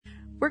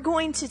We're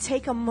going to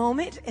take a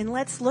moment and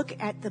let's look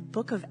at the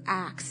book of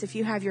Acts. If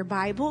you have your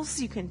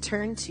Bibles, you can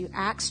turn to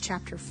Acts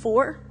chapter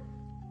 4,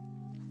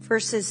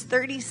 verses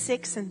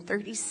 36 and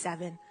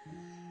 37.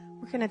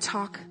 We're going to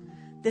talk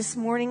this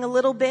morning a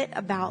little bit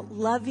about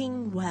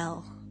loving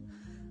well.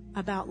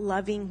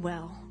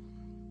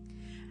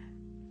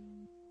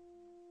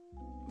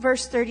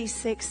 Verse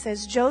 36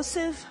 says,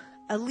 Joseph,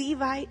 a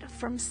Levite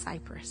from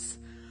Cyprus,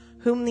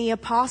 whom the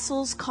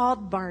apostles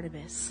called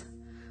Barnabas,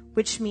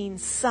 which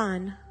means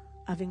son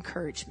of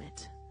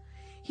encouragement.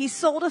 He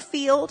sold a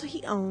field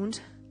he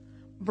owned,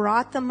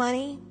 brought the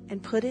money,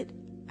 and put it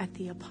at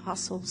the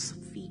apostles'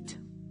 feet.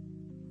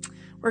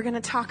 We're going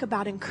to talk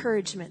about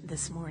encouragement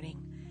this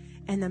morning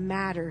and the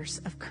matters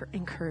of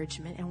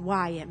encouragement and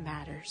why it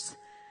matters.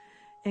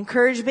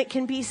 Encouragement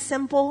can be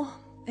simple.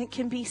 It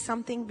can be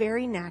something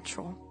very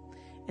natural.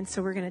 And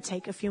so we're going to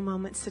take a few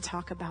moments to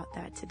talk about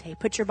that today.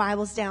 Put your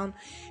Bibles down.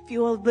 If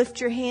you will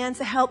lift your hands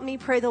to help me,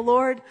 pray the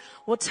Lord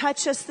will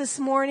touch us this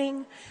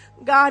morning.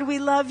 God, we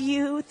love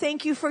you.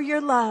 Thank you for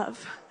your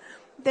love.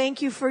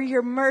 Thank you for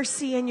your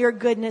mercy and your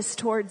goodness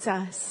towards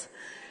us.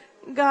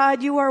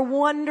 God, you are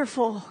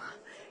wonderful.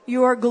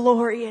 You are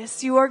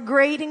glorious. You are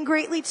great and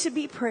greatly to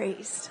be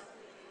praised.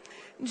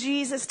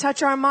 Jesus,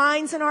 touch our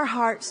minds and our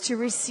hearts to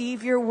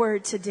receive your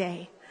word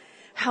today.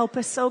 Help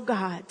us, oh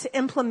God, to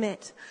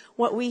implement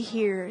what we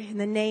hear in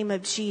the name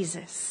of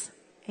Jesus.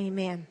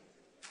 Amen.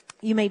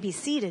 You may be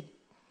seated.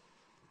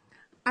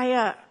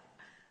 I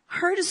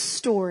heard a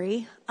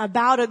story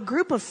about a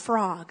group of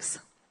frogs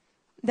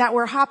that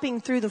were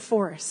hopping through the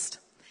forest.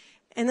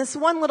 And this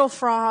one little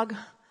frog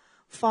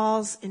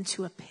falls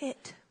into a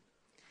pit.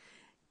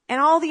 And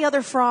all the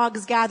other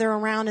frogs gather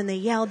around and they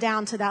yell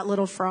down to that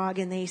little frog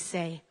and they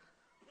say,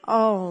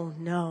 "Oh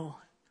no,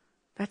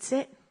 that's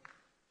it.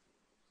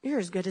 You're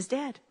as good as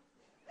dead.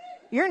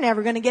 You're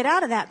never going to get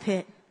out of that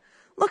pit.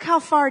 Look how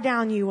far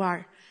down you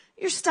are.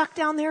 You're stuck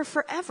down there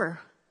forever,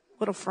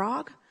 little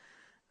frog."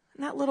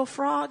 And that little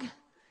frog,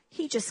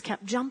 he just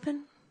kept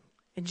jumping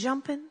and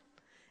jumping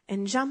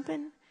and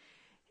jumping.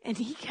 And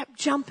he kept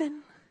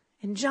jumping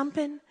and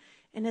jumping.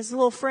 And his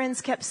little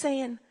friends kept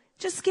saying,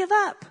 "Just give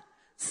up.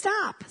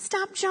 Stop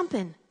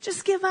jumping.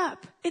 Just give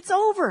up. It's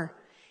over."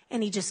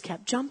 And he just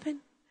kept jumping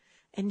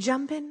and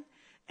jumping.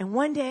 And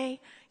one day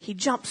he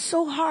jumped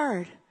so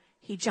hard,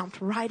 he jumped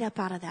right up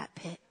out of that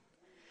pit.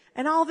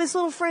 And all of his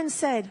little friends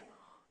said,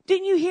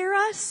 "Didn't you hear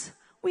us?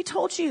 We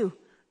told you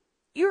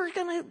were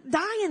going to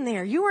die in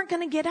there. You weren't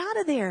going to get out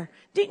of there.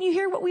 Didn't you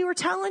hear what we were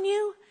telling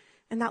you?"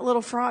 And that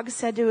little frog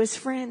said to his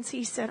friends,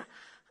 he said,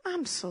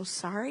 "I'm so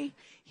sorry."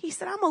 He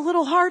said, "I'm a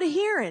little hard of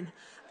hearing.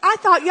 I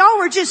thought y'all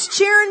were just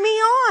cheering me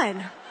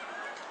on."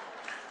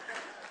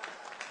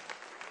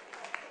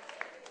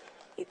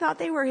 He thought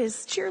they were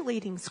his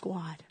cheerleading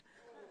squad.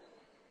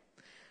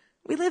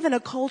 We live in a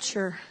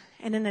culture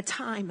and in a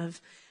time of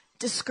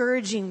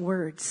discouraging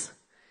words.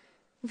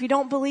 If you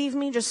don't believe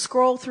me, just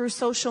scroll through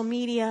social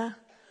media,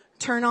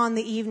 turn on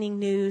the evening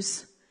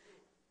news.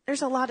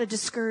 There's a lot of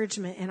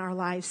discouragement in our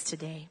lives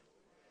today.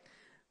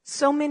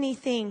 So many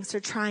things are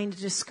trying to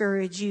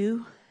discourage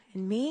you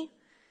and me.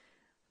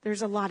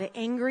 There's a lot of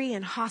angry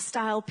and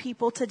hostile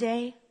people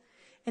today,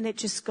 and it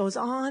just goes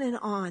on,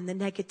 the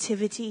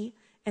negativity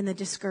and the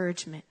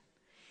discouragement.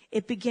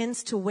 It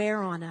begins to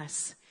wear on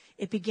us.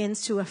 It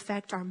begins to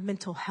affect our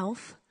mental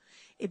health.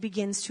 It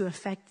begins to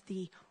affect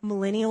the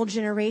millennial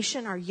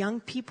generation, our young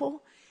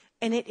people,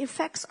 and it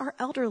affects our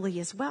elderly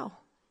as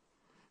well.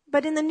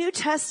 But in the New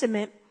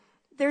Testament,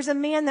 there's a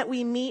man that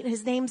we meet,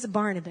 his name's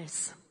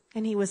Barnabas,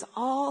 and he was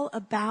all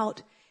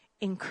about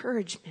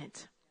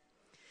encouragement.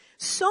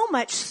 So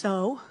much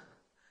so,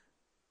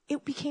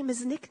 it became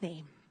his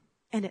nickname,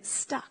 and it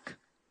stuck.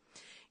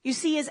 You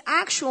see, his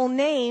actual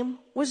name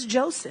was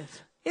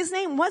Joseph. His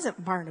name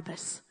wasn't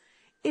Barnabas.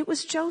 It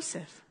was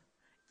Joseph.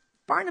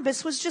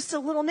 Barnabas was just a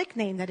little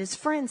nickname that his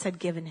friends had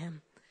given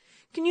him.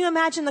 Can you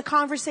imagine the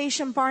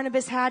conversation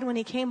Barnabas had when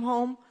he came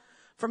home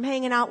from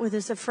hanging out with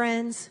his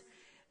friends?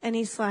 And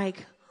he's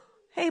like,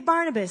 "Hey,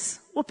 Barnabas,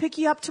 we'll pick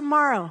you up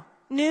tomorrow.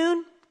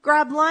 Noon,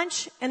 grab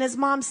lunch." And his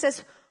mom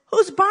says,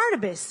 "Who's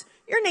Barnabas?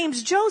 Your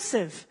name's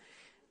Joseph."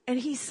 And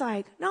he's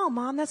like, "No,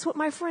 Mom, that's what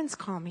my friends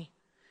call me."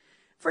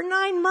 For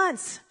 9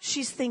 months,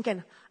 she's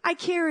thinking, "I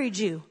carried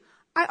you.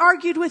 I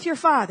argued with your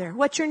father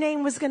what your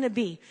name was going to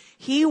be.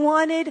 He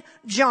wanted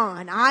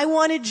John. I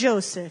wanted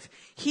Joseph.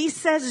 He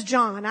says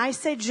John. I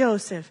said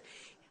Joseph.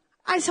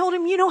 I told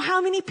him, you know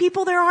how many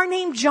people there are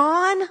named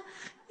John?"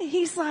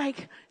 He's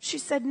like, she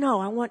said,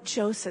 "No, I want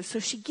Joseph." So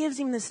she gives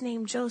him this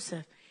name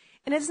Joseph.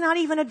 And it's not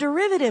even a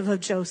derivative of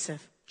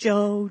Joseph.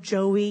 Joe,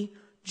 Joey,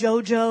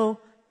 Jojo,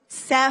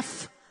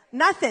 Seth,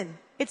 nothing.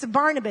 It's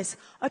Barnabas,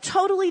 a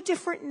totally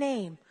different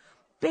name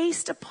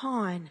based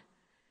upon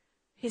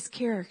his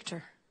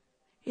character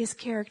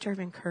of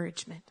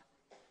encouragement.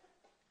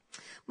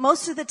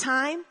 Most of the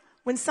time,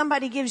 when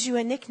somebody gives you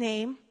a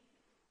nickname,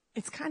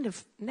 it's kind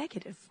of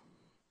negative,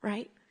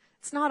 right?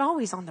 It's not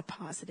always on the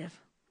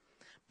positive.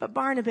 But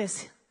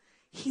Barnabas,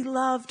 he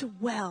loved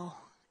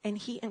well and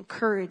he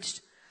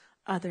encouraged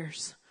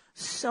others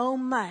so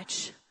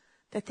much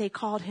that they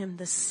called him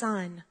the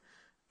son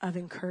of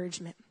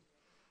encouragement.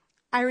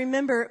 I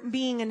remember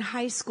being in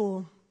high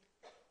school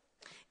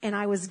and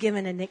I was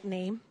given a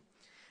nickname.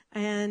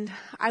 And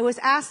I was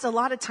asked a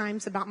lot of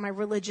times about my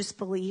religious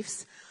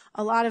beliefs.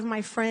 A lot of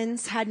my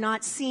friends had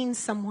not seen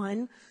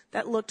someone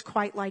that looked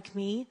quite like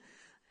me,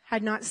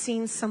 had not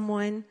seen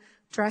someone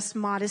dressed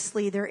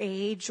modestly their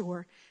age,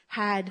 or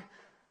had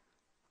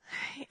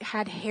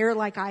hair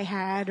like I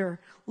had, or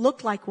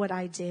looked like what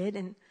I did.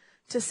 And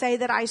to say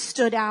that I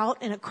stood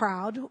out in a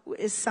crowd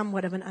is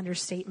somewhat of an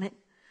understatement.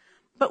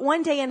 But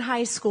one day in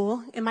high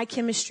school, in my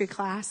chemistry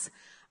class,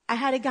 I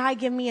had a guy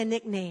give me a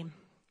nickname.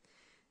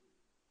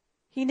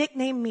 He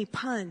nicknamed me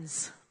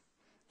Puns.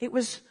 It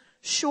was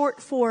short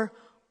for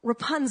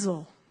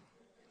Rapunzel.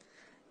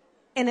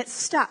 And it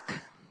stuck.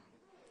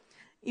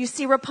 You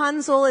see,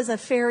 Rapunzel is a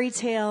fairy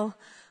tale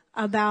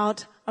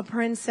about a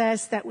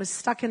princess that was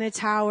stuck in a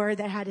tower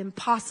that had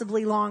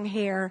impossibly long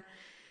hair.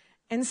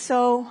 And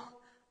so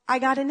I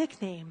got a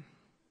nickname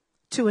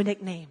to a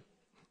nickname.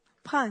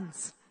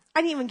 Puns.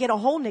 I didn't even get a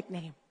whole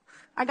nickname.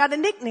 I got a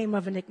nickname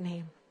of a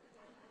nickname.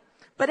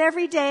 But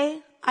every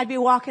day I'd be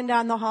walking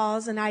down the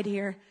halls and I'd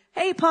hear,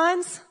 "Hey,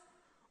 Puns.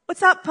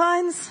 What's up,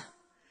 Puns?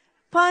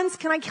 Puns,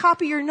 can I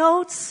copy your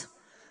notes?"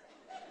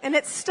 And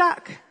it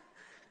stuck.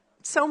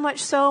 So much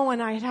so when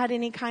I had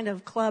any kind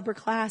of club or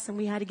class and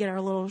we had to get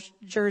our little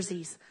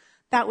jerseys,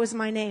 that was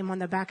my name on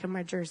the back of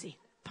my jersey,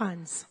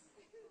 Puns.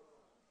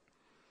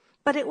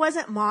 But it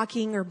wasn't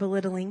mocking or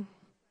belittling.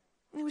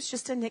 It was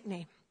just a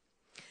nickname.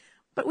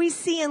 But we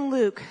see in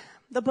Luke,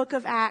 the book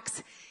of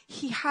Acts,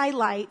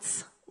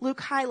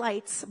 Luke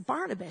highlights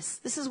Barnabas.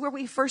 This is where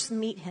we first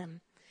meet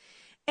him.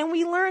 And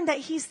we learn that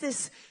he's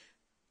this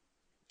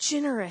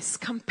generous,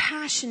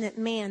 compassionate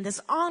man,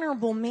 this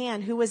honorable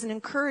man who was an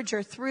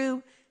encourager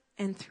through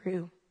and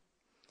through.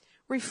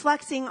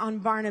 Reflecting on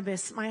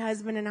Barnabas, my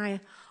husband and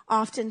I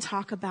often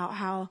talk about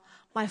how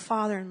my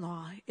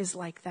father-in-law is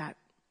like that.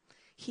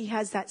 He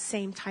has that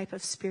same type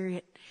of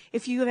spirit.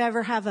 If you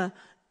ever have a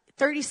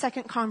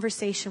 30-second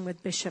conversation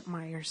with Bishop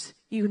Myers,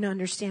 you can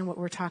understand what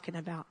we're talking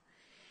about.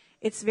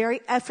 It's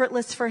very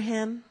effortless for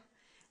him,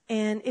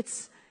 and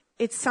it's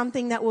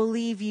something that will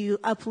leave you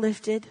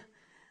uplifted.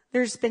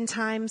 There's been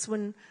times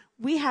when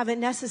we haven't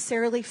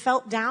necessarily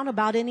felt down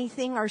about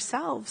anything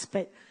ourselves,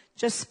 but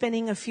just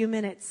spending a few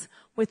minutes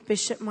with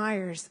Bishop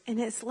Myers, and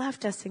it's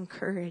left us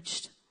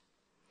encouraged.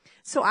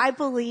 So I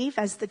believe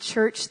as the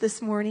church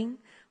this morning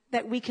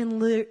that we can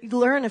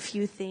learn a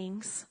few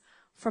things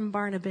from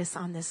Barnabas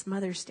on this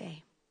Mother's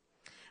Day.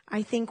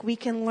 I think we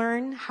can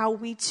learn how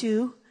we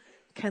too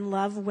can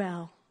love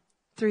well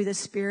through the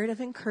spirit of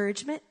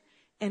encouragement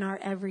in our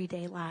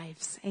everyday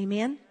lives.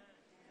 Amen?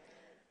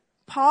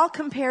 Paul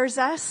compares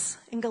us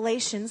in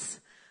Galatians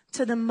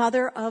to the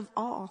mother of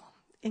all.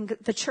 And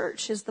the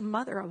church is the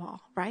mother of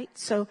all, right?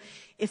 So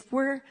if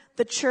we're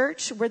the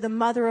church, we're the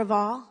mother of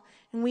all.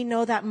 And we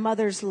know that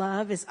mother's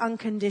love is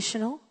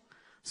unconditional.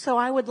 So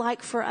I would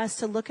like for us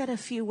to look at a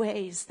few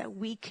ways that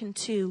we can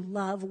too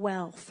love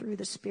well through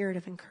the spirit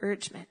of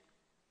encouragement.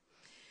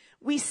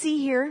 We see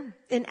here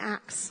in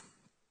Acts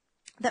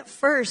that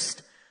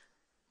first,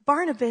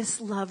 Barnabas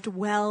loved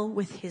well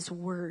with his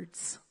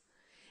words.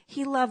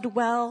 He loved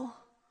well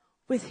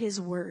with his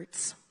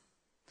words.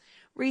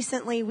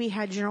 Recently, we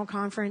had General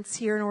Conference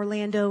here in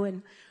Orlando,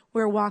 and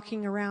we're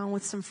walking around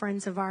with some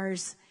friends of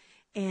ours.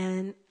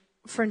 And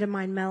a friend of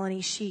mine,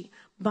 Melanie, she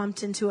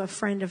bumped into a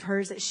friend of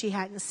hers that she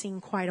hadn't seen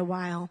quite a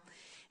while.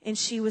 And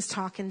she was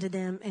talking to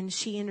them, and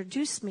she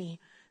introduced me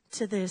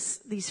to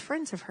these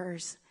friends of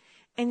hers.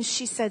 And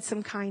she said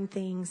some kind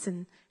things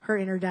in her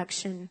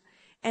introduction.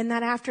 And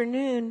that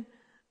afternoon,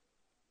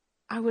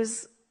 I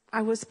was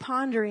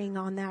pondering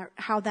on that,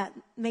 how that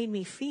made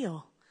me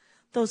feel.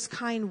 Those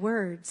kind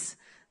words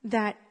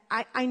that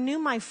I knew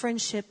my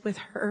friendship with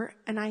her,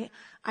 and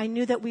I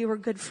knew that we were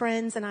good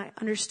friends, and I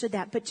understood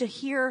that. But to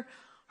hear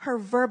her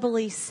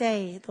verbally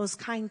say those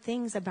kind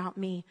things about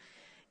me,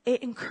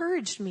 it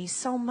encouraged me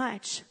so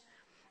much.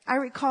 I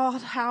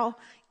recalled how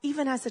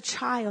even as a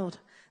child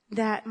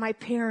that my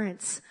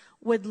parents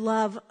would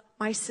love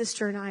my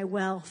sister and I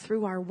well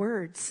through our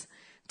words,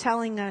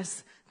 telling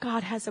us,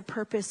 God has a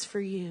purpose for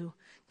you.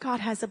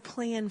 God has a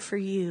plan for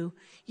you.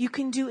 You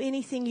can do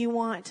anything you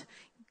want.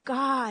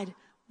 God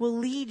will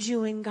lead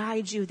you and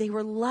guide you. They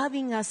were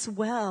loving us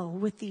well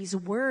with these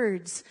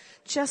words,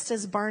 just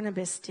as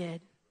Barnabas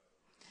did.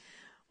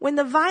 When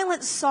the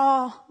violent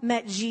Saul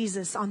met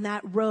Jesus on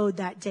that road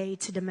that day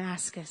to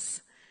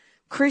Damascus,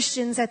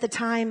 Christians at the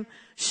time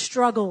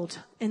struggled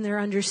in their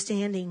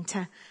understanding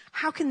to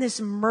how can this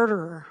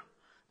murderer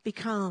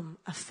become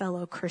a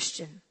fellow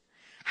Christian?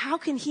 How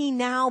can he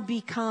now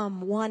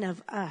become one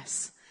of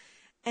us?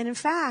 And in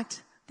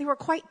fact, they were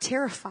quite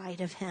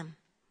terrified of him.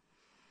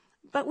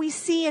 But we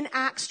see in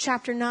Acts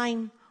chapter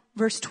 9,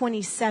 verse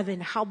 27,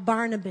 how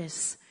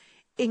Barnabas,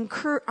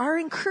 our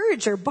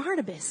encourager,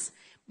 Barnabas,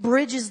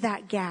 bridges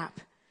that gap.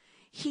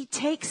 He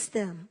takes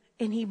them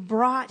and he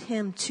brought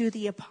him to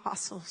the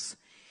apostles.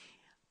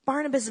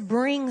 Barnabas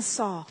brings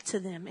Saul to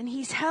them and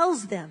he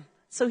tells them.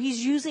 So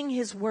he's using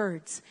his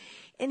words.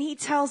 And he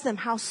tells them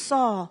how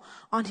Saul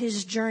on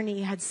his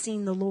journey had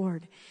seen the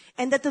Lord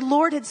and that the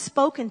Lord had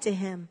spoken to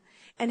him,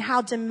 and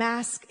how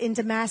in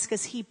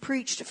Damascus he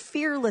preached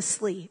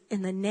fearlessly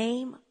in the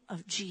name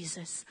of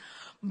Jesus.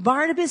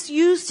 Barnabas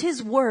used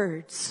his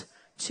words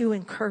to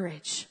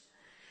encourage.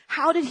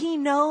 How did he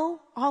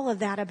know all of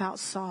that about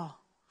Saul?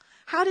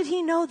 How did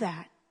he know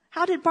that?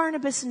 How did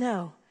Barnabas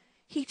know?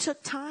 He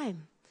took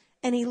time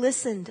and he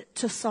listened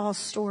to Saul's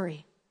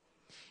story.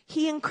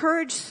 He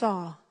encouraged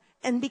Saul,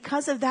 and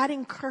because of that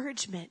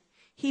encouragement,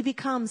 he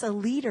becomes a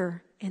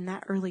leader in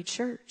that early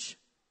church.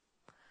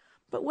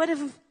 But what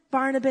if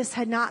Barnabas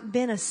had not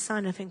been a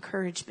son of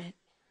encouragement?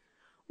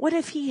 What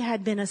if he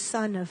had been a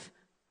son of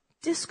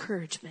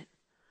discouragement?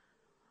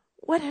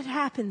 What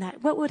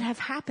would have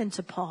happened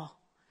to Paul?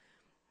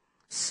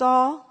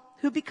 Saul,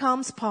 who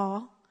becomes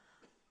Paul,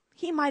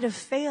 he might have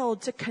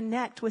failed to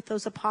connect with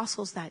those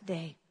apostles that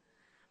day.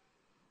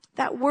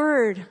 That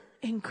word,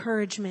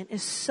 encouragement,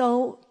 is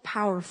so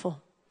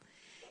powerful.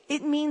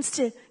 It means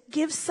to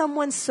give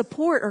someone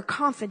support or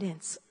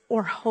confidence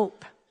or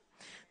hope.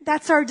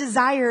 That's our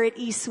desire at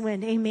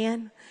Eastwind,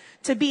 amen?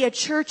 To be a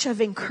church of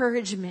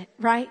encouragement,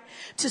 right?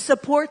 To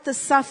support the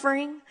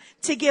suffering,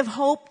 to give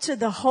hope to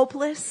the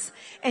hopeless,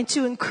 and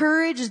to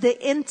encourage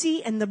the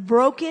empty and the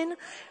broken.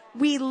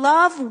 We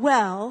love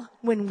well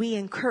when we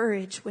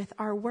encourage with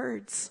our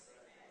words.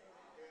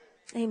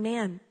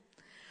 Amen.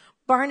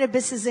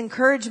 Barnabas'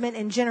 encouragement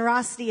and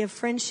generosity of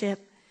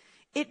friendship,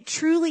 it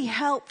truly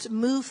helped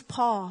move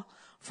Paul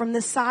from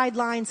the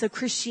sidelines of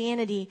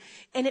Christianity,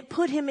 and it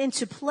put him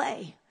into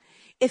play.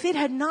 If it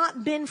had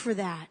not been for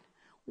that,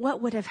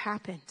 what would have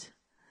happened?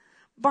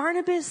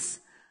 Barnabas,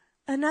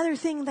 another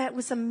thing that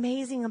was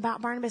amazing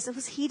about Barnabas,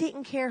 was he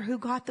didn't care who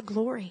got the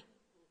glory.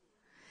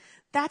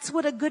 That's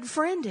what a good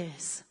friend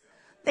is.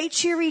 They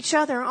cheer each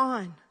other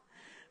on.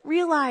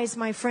 Realize,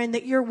 my friend,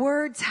 that your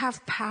words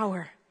have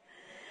power.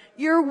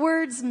 Your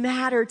words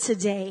matter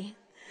today.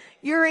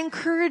 Your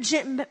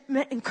encouragement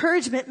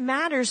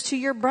matters to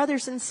your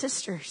brothers and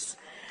sisters.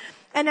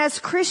 And as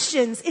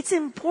Christians, it's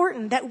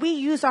important that we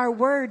use our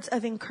words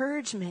of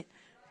encouragement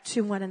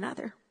to one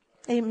another.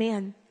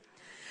 Amen.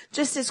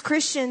 Just as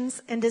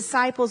Christians and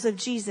disciples of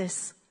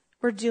Jesus,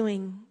 we're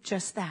doing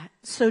just that.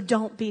 So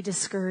don't be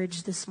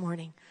discouraged this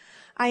morning.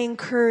 I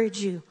encourage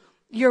you.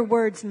 Your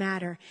words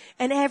matter.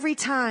 And every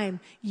time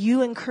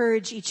you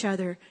encourage each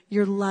other,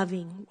 you're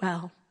loving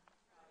well.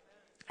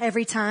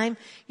 Every time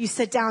you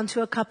sit down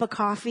to a cup of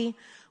coffee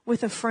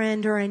with a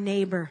friend or a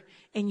neighbor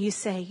and you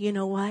say, you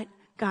know what?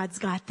 God's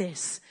got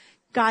this.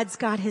 God's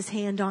got his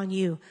hand on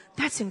you.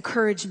 That's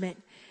encouragement.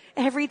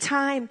 Every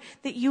time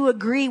that you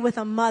agree with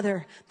a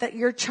mother that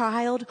your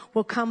child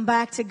will come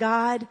back to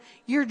God,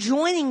 you're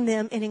joining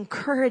them in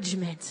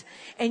encouragement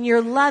and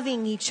you're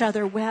loving each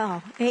other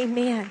well.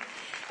 Amen.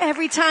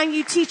 Every time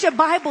you teach a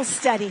Bible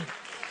study,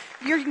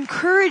 you're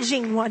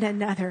encouraging one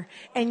another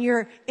and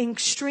you're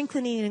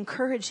strengthening and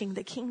encouraging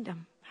the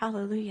kingdom.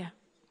 Hallelujah.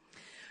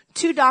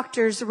 2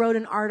 doctors wrote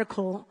an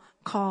article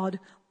called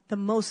 "The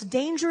Most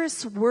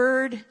Dangerous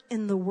Word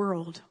in the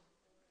World."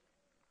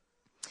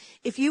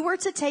 If you were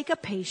to take a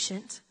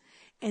patient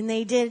and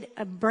they did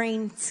a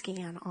brain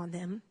scan on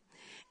them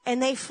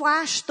and they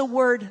flashed the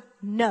word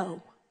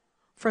no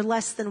for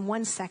less than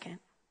 1 second,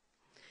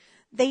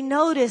 they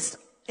noticed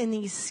in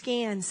these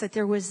scans that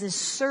there was this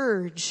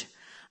surge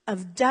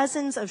of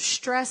dozens of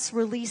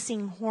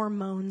stress-releasing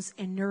hormones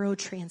and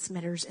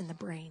neurotransmitters in the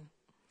brain.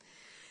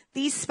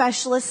 These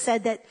specialists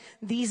said that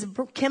these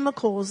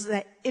chemicals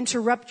that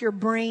interrupt your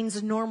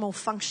brain's normal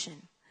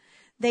function,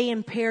 they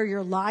impair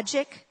your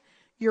logic,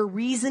 your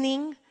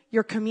reasoning,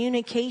 your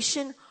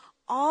communication,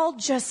 all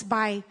just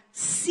by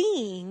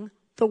seeing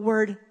the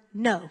word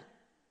no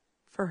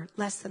for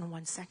less than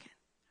 1 second.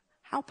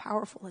 How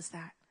powerful is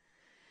that?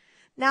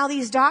 Now,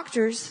 these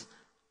doctors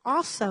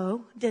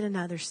also did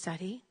another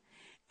study,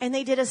 and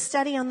they did a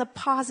study on the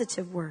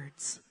positive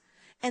words.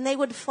 And they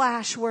would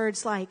flash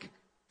words like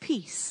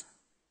peace,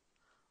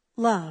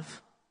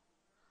 love,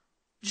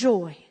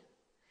 joy.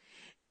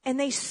 And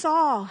they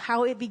saw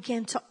how it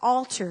began to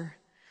alter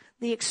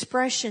the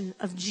expression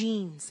of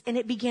genes, and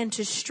it began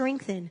to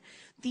strengthen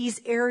these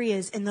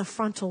areas in the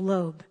frontal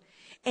lobe.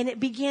 And it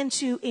began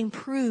to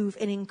improve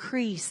and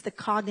increase the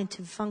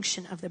cognitive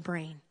function of the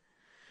brain.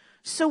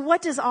 So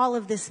what does all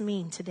of this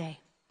mean today?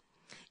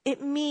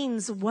 It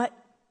means what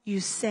you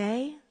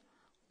say,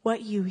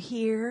 what you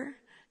hear,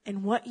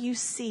 and what you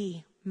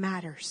see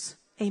matters.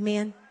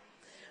 Amen.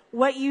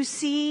 What you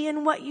see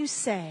and what you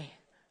say,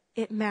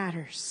 it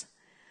matters.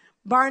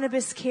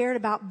 Barnabas cared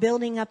about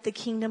building up the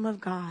kingdom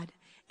of God,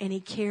 and he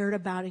cared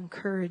about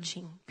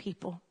encouraging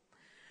people.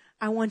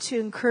 I want to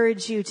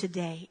encourage you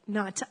today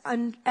not to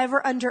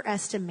ever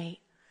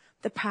underestimate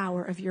the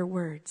power of your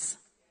words.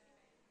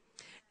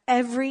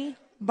 Every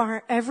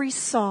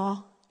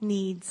Saul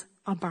needs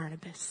a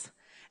Barnabas.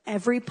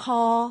 Every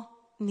Paul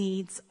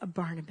needs a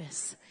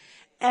Barnabas.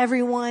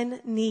 Everyone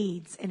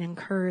needs an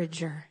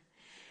encourager.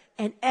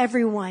 And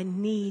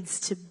everyone needs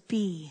to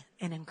be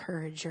an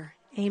encourager.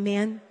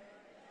 Amen.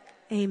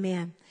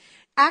 Amen.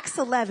 Acts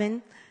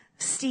 11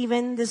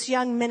 Stephen, this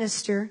young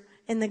minister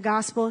in the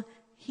gospel,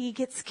 he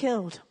gets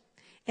killed.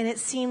 And it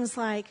seems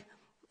like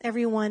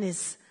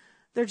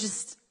they're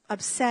just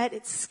upset.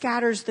 It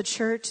scatters the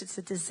church. It's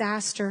a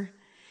disaster.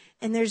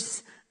 And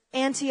there's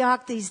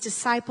Antioch, these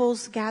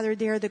disciples gathered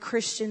there, the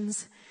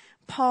Christians.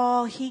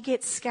 Paul, he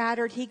gets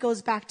scattered. He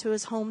goes back to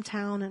his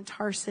hometown in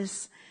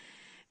Tarsus.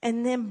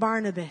 And then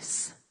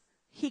Barnabas,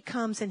 he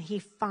comes and he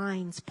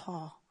finds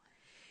Paul.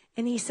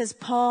 And he says,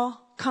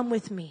 Paul, come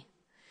with me.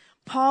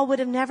 Paul would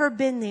have never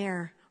been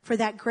there for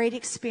that great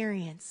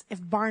experience if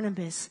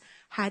Barnabas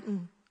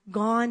hadn't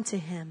gone to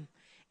him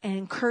and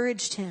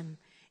encouraged him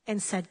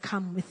and said,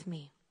 come with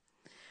me.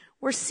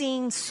 We're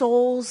seeing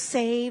souls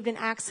saved in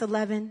Acts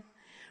 11.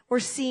 We're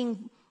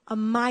seeing a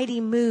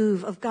mighty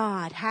move of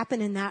God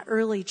happen in that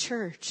early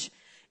church.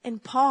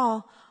 And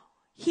Paul,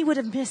 he would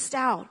have missed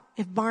out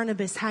if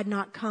Barnabas had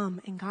not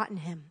come and gotten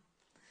him.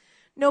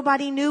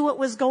 Nobody knew what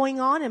was going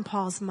on in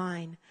Paul's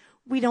mind.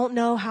 We don't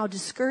know how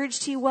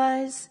discouraged he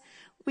was.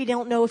 We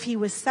don't know if he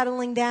was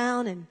settling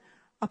down and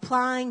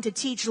applying to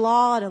teach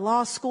law at a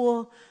law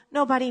school.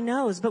 Nobody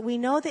knows, but we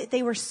know that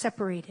they were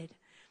separated.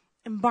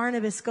 And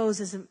Barnabas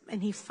goes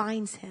and he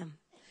finds him.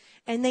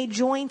 And they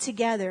join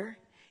together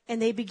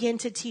and they begin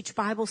to teach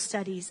Bible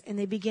studies and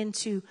they begin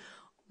to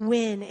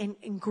win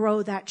and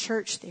grow that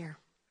church there.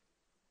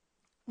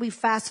 We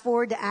fast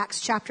forward to Acts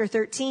chapter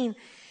 13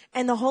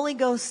 and the Holy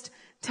Ghost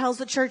tells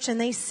the church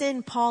and they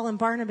send Paul and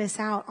Barnabas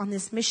out on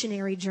this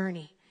missionary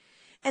journey.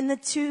 And the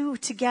two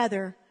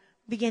together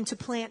begin to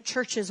plant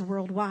churches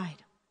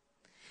worldwide.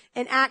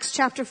 In Acts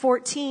chapter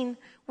 14,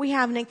 we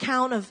have an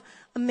account of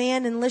a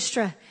man in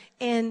Lystra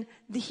and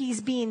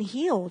he's being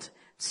healed.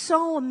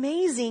 So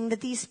amazing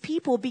that these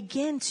people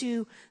begin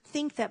to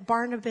think that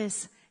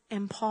Barnabas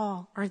and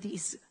Paul are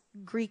these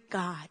Greek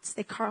gods.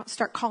 They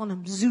start calling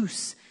them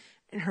Zeus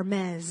and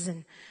Hermes,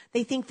 and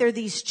they think they're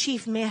these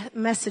chief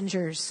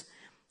messengers.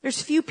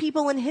 There's few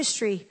people in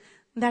history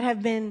that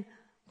have been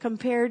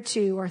compared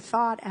to or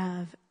thought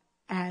of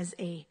as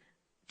a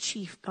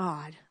chief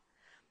god.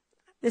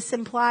 This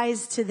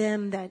implies to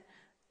them that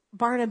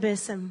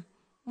Barnabas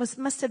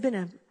must have been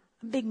a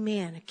big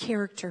man, a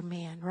character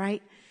man,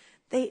 right?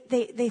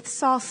 They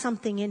saw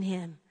something in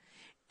him,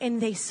 and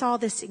they saw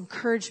this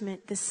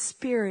encouragement, this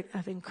spirit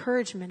of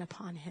encouragement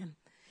upon him.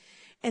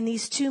 And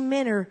these two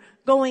men are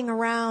going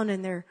around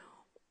and they're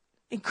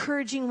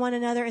encouraging one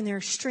another and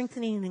they're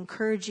strengthening and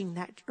encouraging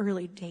that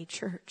early day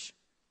church.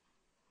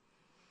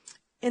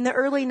 In the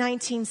early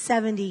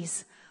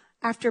 1970s,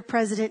 after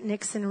President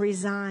Nixon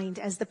resigned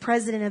as the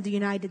President of the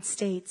United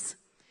States,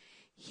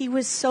 he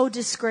was so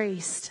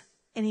disgraced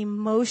and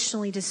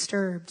emotionally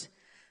disturbed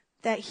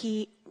that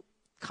he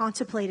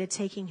contemplated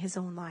taking his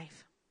own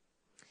life.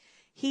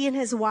 He and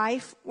his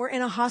wife were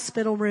in a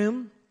hospital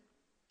room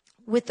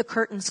with the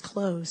curtains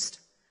closed.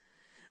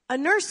 A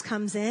nurse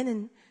comes in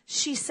and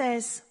she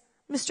says,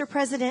 Mr.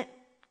 President,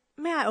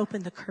 may I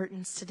open the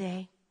curtains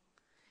today?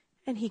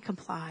 And he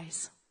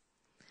complies.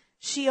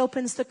 She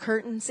opens the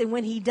curtains, and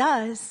when she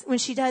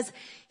does,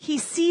 he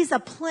sees a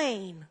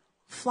plane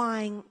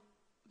flying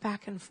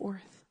back and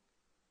forth.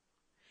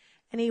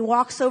 And he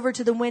walks over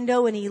to the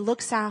window and he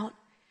looks out,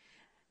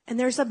 and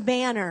there's a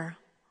banner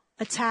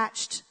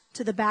attached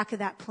to the back of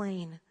that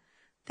plane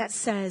that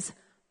says,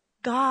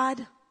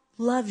 God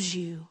loves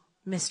you,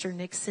 Mr.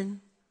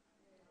 Nixon.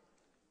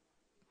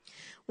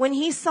 When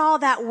he saw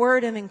that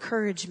word of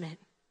encouragement,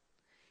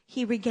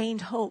 he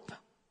regained hope.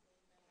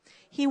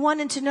 He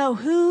wanted to know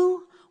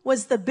who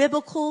was the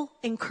biblical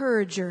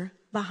encourager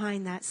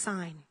behind that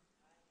sign.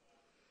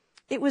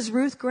 It was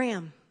Ruth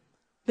Graham,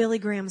 Billy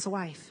Graham's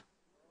wife.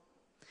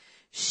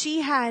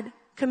 She had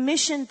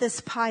commissioned this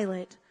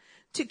pilot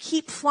to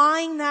keep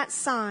flying that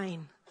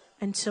sign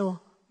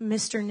until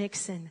Mr.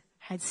 Nixon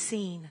had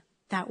seen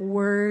that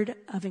word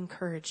of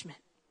encouragement.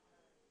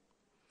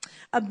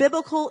 A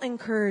biblical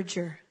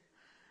encourager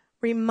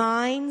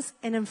reminds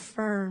and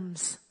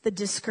affirms the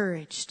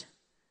discouraged.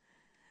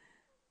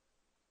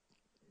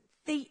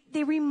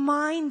 They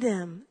remind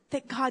them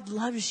that God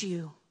loves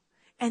you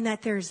and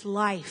that there's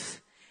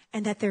life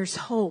and that there's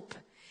hope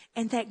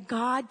and that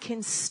God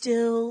can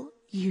still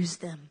use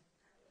them.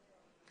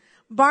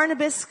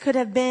 Barnabas could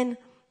have been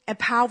a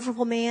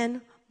powerful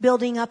man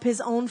building up his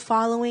own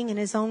following and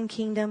his own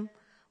kingdom,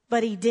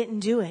 but he didn't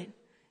do it.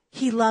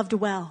 He loved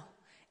well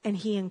and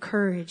he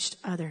encouraged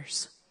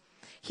others.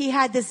 He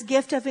had this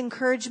gift of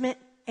encouragement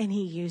and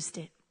he used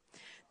it.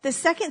 The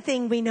second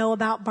thing we know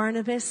about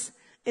Barnabas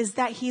is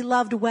that he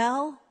loved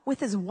well with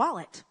his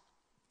wallet.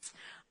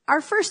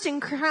 Our first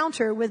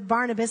encounter with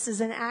Barnabas is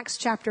in Acts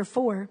chapter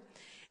 4.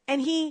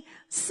 And he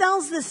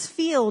sells this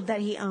field that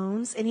he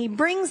owns and he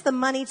brings the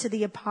money to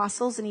the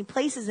apostles and he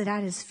places it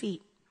at his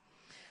feet.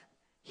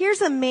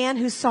 Here's a man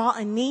who saw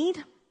a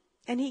need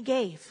and he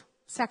gave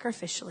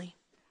sacrificially.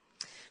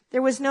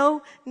 There was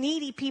no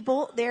needy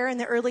people there in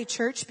the early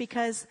church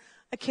because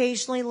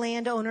occasionally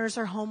landowners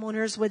or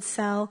homeowners would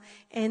sell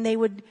and they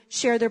would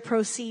share their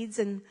proceeds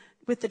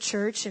with the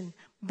church. And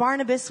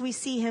Barnabas, we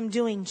see him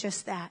doing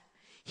just that.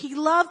 He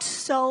loved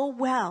so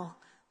well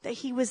that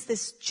he was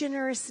this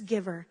generous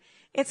giver.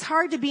 It's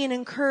hard to be an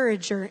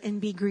encourager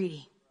and be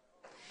greedy.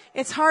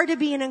 It's hard to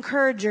be an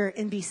encourager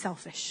and be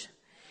selfish.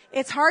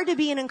 It's hard to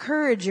be an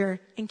encourager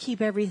and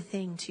keep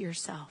everything to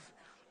yourself.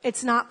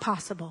 It's not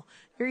possible.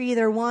 You're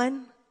either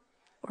one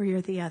or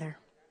you're the other.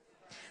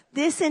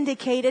 This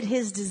indicated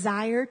his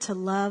desire to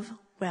love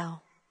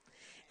well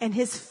and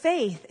his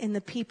faith in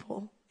the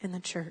people in the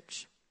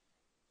church.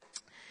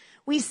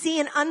 We see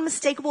an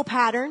unmistakable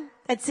pattern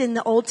that's in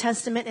the Old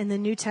Testament and the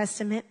New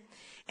Testament,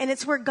 and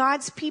it's where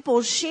God's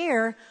people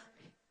share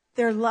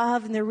their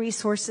love and their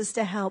resources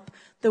to help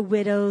the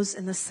widows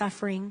and the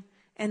suffering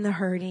and the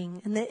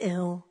hurting and the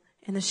ill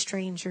and the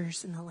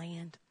strangers in the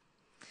land.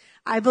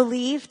 I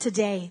believe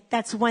today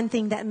that's one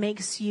thing that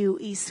makes you,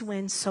 East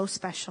Wind, so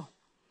special.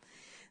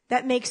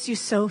 That makes you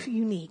so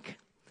unique,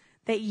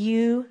 that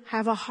you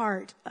have a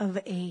heart of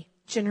a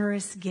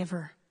generous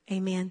giver.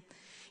 Amen.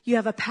 You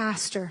have a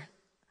pastor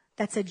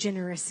that's a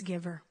generous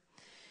giver.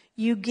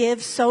 You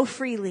give so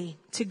freely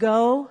to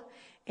go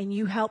and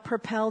you help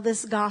propel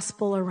this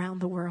gospel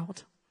around the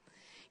world.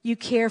 You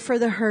care for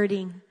the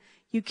hurting.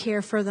 You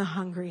care for the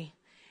hungry.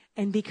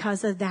 And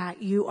because of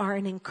that, you are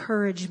an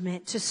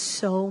encouragement to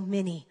so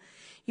many.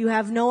 You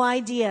have no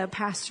idea,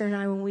 Pastor and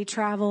I, when we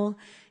travel,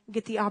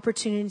 get the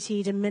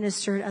opportunity to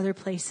minister at other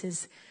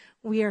places,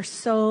 we are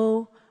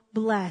so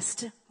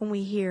blessed when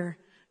we hear,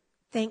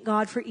 thank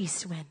God for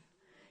East Wind.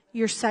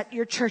 Your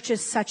church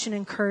is such an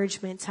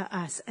encouragement to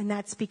us, and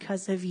that's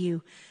because of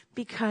you,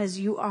 because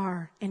you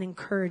are an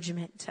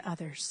encouragement to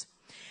others.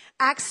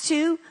 Acts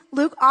 2,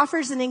 Luke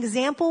offers an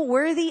example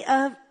worthy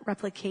of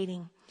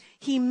replicating.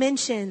 He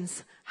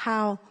mentions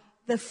how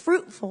the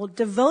fruitful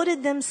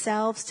devoted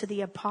themselves to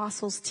the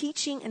apostles'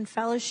 teaching and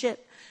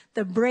fellowship,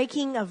 the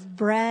breaking of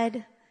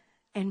bread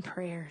and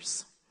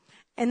prayers.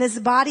 And this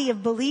body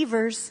of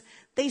believers,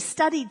 they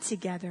studied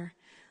together.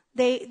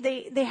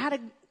 They had a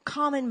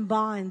common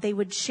bond. They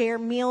would share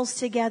meals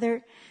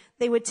together.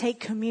 They would take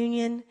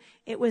communion.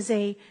 It was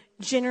a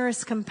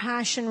generous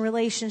compassion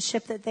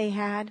relationship that they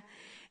had.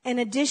 In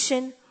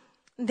addition,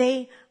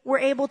 they were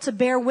able to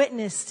bear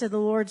witness to the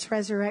Lord's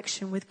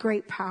resurrection with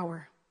great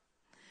power.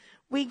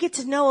 We get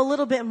to know a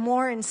little bit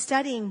more in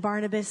studying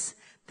Barnabas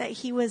that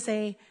he was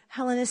a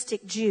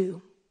Hellenistic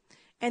Jew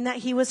and that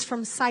he was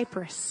from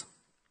Cyprus.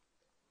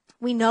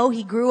 We know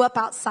he grew up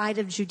outside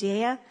of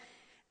Judea,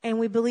 and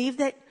we believe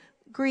that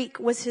Greek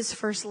was his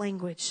first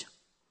language.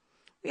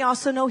 We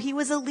also know he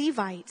was a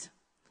Levite,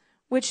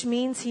 which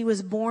means he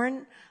was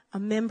born a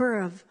member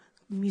of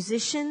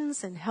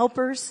musicians and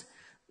helpers,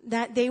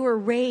 that they were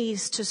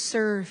raised to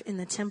serve in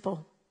the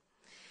temple.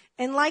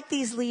 And like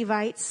these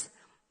Levites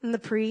and the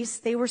priests,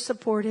 they were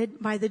supported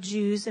by the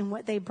Jews in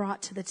what they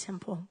brought to the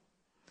temple.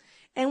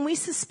 And we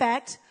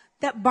suspect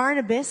that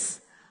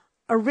Barnabas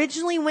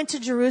originally went to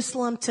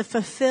Jerusalem to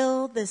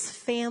fulfill this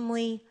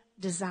family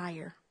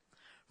desire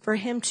for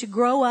him to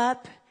grow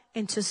up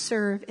and to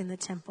serve in the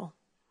temple.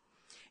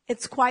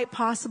 It's quite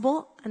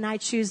possible, and I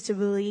choose to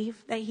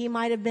believe, that he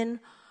might have been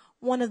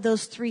one of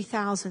those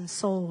 3,000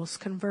 souls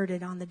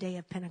converted on the day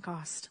of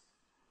Pentecost.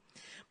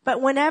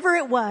 But whenever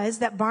it was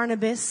that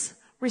Barnabas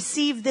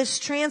received this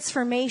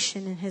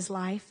transformation in his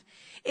life,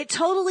 it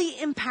totally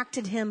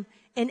impacted him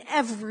in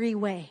every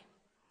way.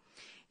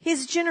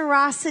 His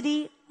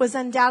generosity was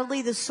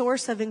undoubtedly the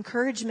source of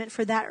encouragement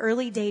for that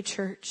early day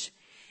church,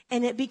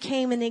 and it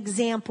became an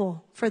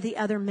example for the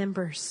other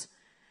members.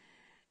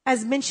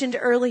 As mentioned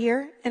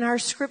earlier in our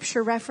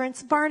scripture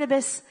reference,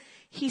 Barnabas,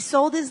 he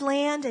sold his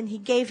land and he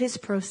gave his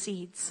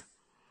proceeds.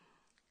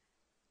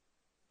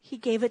 He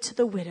gave it to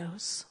the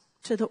widows,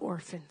 to the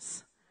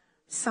orphans,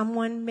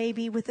 someone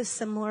maybe with a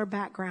similar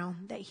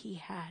background that he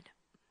had.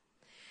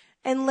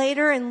 And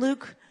later in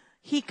Luke,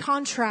 he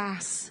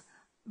contrasts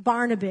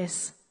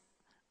Barnabas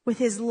with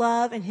his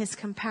love and his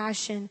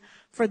compassion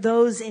for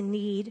those in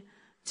need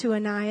to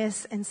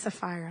Ananias and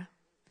Sapphira,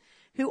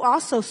 who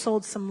also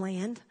sold some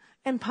land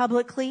and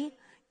publicly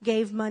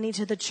gave money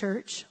to the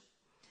church.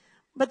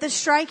 But the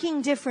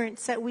striking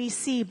difference that we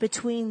see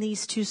between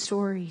these two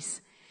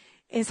stories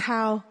is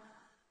how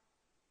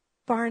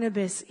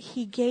Barnabas,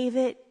 he gave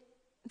it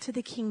to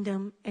the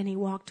kingdom and he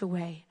walked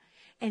away.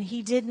 And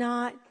he did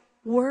not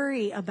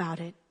worry about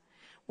it.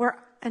 Where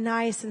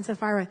Ananias and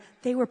Sapphira,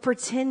 they were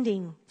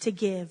pretending to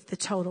give the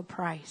total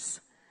price.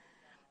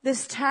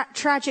 This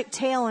tragic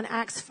tale in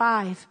Acts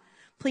 5,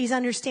 please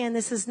understand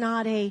this is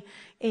not a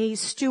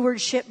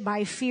stewardship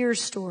by fear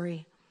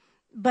story.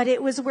 But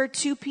it was where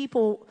two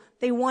people,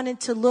 they wanted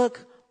to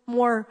look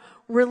more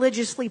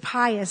religiously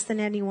pious than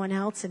anyone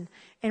else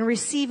and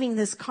receiving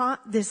this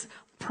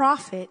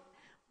profit.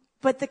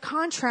 But the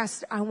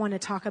contrast I want to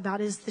talk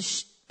about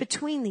is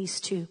between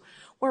these two,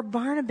 where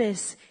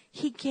Barnabas,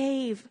 he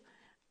gave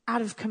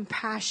out of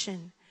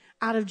compassion,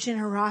 out of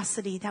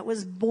generosity that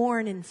was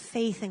born in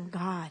faith in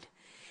God.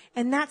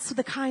 And that's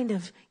the kind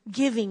of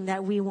giving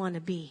that we want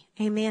to be.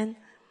 Amen.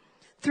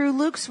 Through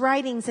Luke's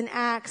writings in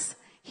Acts,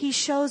 he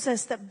shows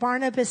us that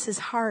Barnabas'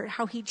 heart,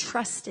 how he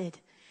trusted,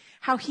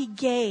 how he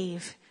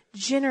gave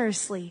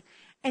generously,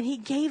 and he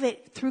gave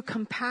it through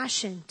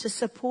compassion to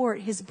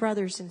support his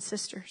brothers and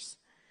sisters.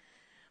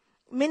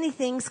 Many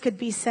things could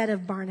be said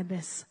of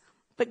Barnabas,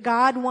 but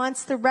God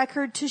wants the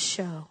record to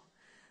show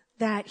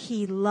that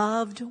he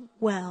loved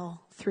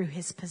well through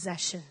his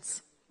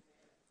possessions.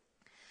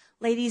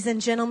 Ladies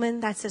and gentlemen,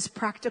 that's as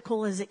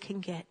practical as it can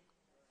get.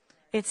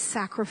 It's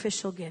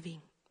sacrificial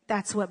giving.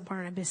 That's what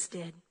Barnabas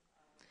did.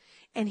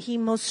 And he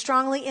most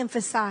strongly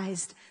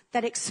emphasized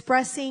that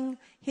expressing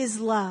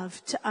his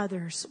love to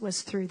others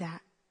was through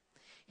that.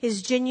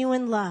 His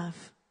genuine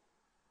love,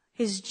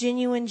 his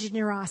genuine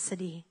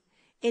generosity,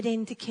 it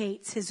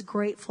indicates his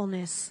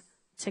gratefulness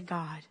to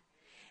God.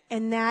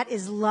 And that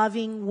is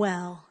loving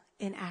well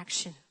in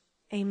action.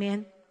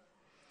 Amen.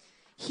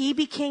 He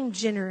became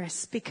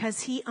generous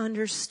because he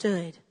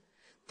understood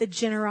the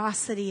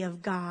generosity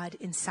of God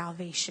in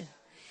salvation.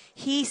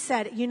 He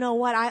said, you know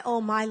what? I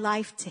owe my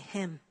life to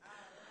him.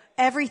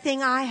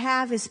 Everything I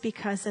have is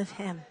because of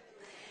him.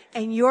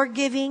 And your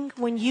giving,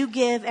 when you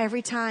give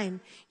every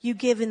time, you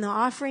give in the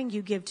offering,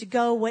 you give to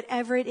go,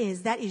 whatever it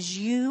is, that is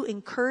you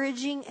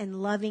encouraging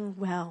and loving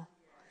well.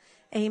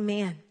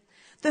 Amen.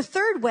 The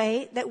third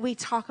way that we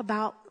talk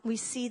about, we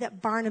see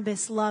that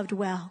Barnabas loved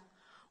well,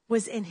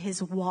 was in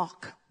his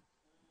walk.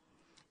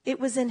 It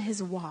was in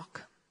his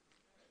walk.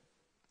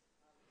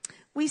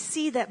 We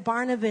see that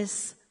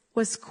Barnabas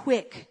was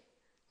quick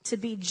to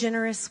be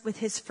generous with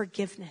his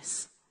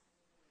forgiveness.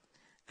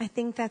 I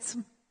think that's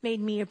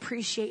made me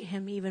appreciate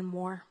him even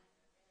more.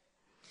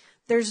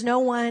 There's no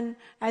one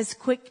as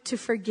quick to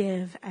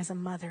forgive as a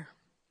mother.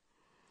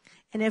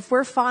 And if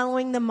we're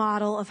following the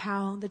model of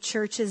how the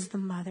church is the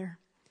mother,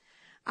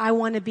 I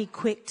want to be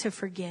quick to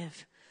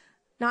forgive.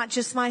 Not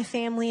just my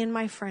family and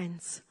my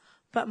friends,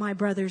 but my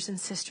brothers and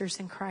sisters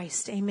in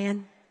Christ.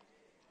 Amen.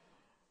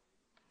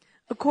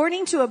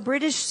 According to a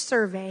British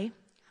survey,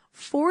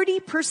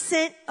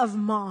 40% of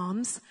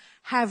moms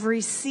have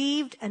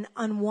received an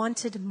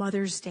unwanted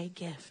Mother's Day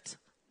gift.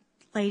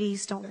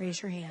 Ladies, don't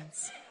raise your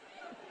hands.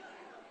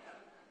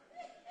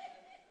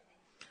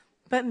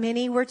 But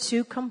many were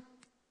too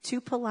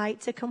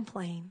polite to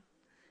complain.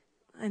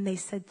 And they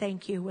said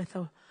thank you with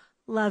a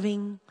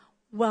loving,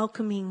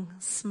 welcoming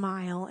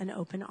smile and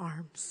open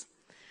arms.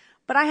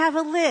 But I have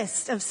a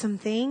list of some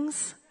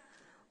things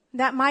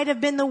that might have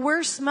been the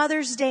worst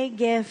Mother's Day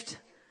gift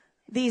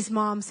these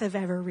moms have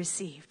ever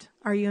received.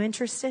 Are you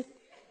interested?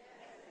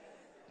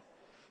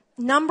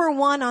 Number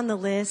 1 on the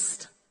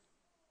list,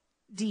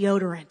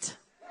 deodorant.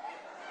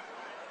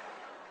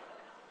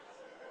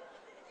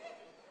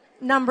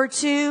 Number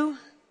 2,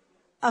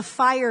 a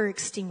fire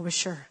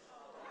extinguisher.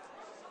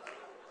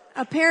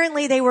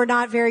 Apparently they were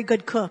not very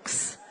good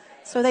cooks,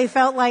 so they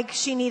felt like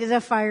she needed a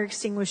fire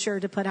extinguisher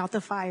to put out the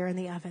fire in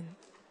the oven.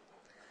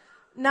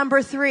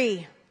 Number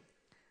 3,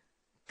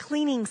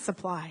 cleaning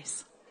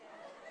supplies.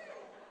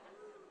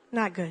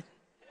 Not good.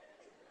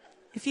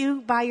 If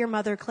you buy your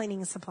mother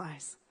cleaning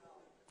supplies,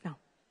 no.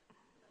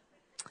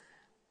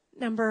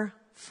 Number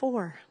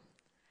 4,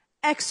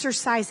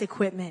 exercise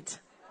equipment.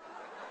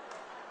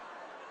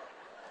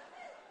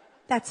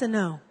 That's a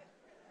no.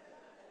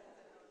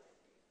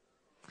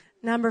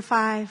 Number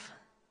 5,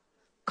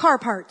 car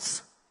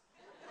parts.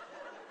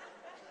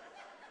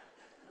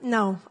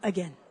 No,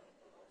 again.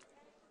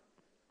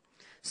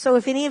 So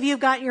if any of you have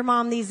got your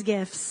mom these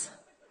gifts,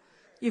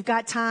 you've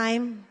got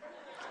time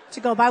to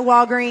go by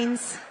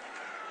Walgreens,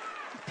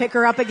 pick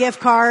her up a gift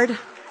card,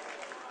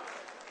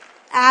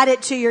 add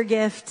it to your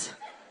gift.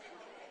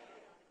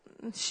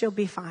 She'll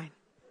be fine.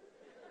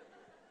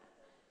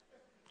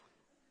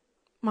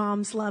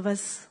 Moms love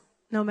us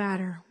no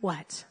matter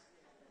what.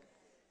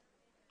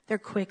 They're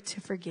quick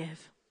to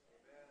forgive.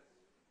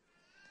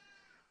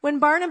 When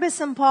Barnabas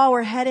and Paul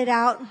were headed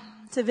out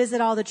to visit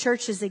all the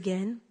churches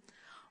again,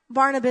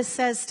 Barnabas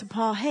says to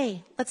Paul,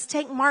 hey, let's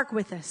take Mark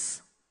with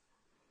us.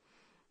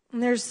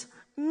 And there's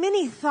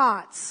many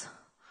thoughts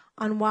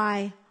on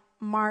why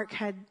Mark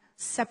had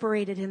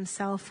separated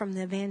himself from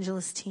the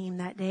evangelist team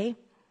that day.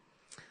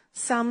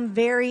 Some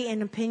vary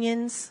in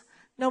opinions.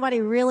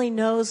 Nobody really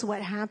knows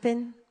what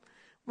happened.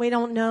 We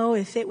don't know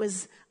if it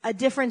was a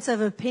difference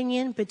of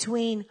opinion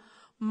between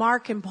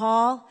Mark and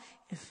Paul,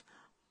 if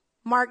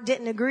Mark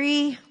didn't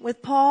agree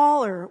with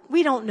Paul, or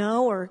we don't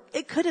know, or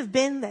it could have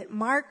been that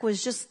Mark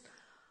was just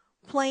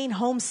plain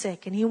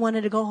homesick and he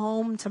wanted to go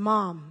home to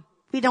mom.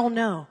 We don't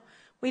know.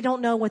 We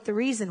don't know what the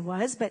reason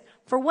was, but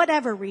for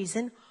whatever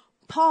reason,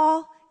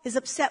 Paul is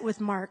upset with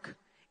Mark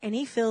and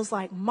he feels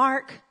like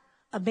Mark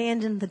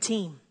abandoned the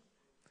team.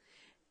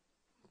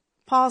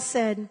 Paul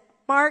said,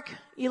 Mark,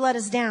 you let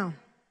us down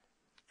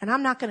and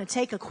I'm not going to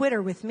take a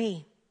quitter with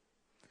me.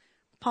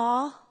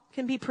 Paul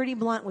can be pretty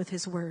blunt with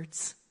his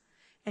words.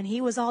 And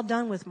he was all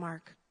done with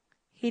Mark.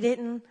 He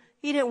didn't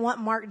want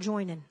Mark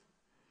joining.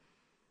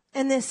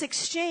 And this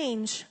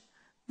exchange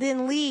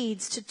then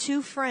leads to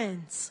 2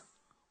 friends,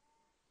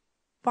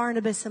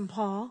 Barnabas and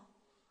Paul,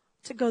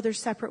 to go their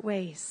separate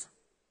ways.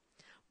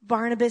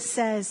 Barnabas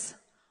says,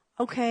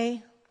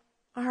 okay,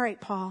 all right,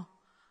 Paul,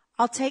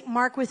 I'll take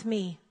Mark with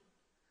me.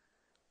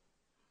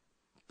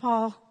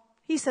 Paul,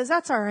 he says,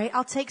 that's all right.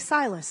 I'll take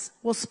Silas.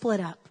 We'll split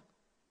up.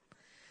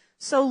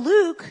 So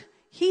Luke,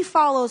 he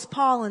follows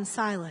Paul and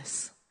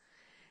Silas.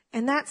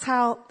 And that's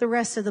how the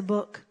rest of the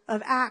book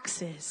of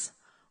Acts is,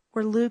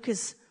 where Luke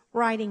is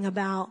writing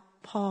about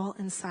Paul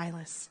and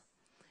Silas.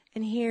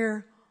 And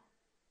here,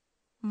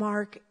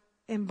 Mark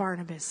and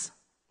Barnabas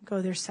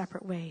go their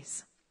separate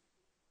ways.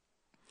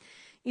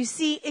 You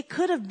see, it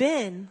could have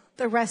been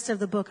the rest of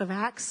the book of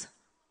Acts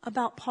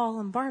about Paul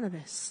and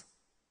Barnabas.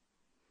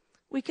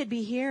 We could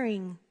be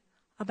hearing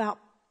about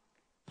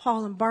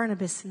Paul and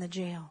Barnabas in the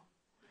jail.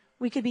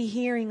 We could be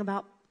hearing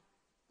about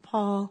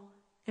Paul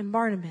and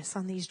Barnabas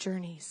on these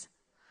journeys.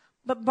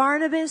 But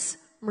Barnabas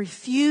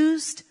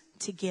refused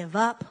to give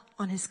up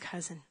on his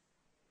cousin.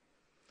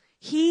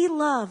 He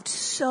loved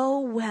so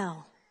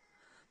well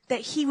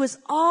that he was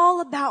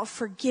all about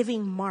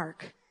forgiving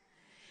Mark.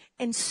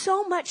 And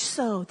so much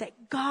so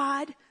that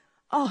God,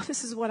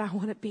 this is what I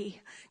want to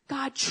be.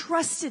 God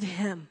trusted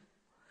him.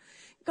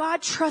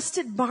 God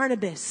trusted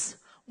Barnabas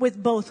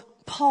with both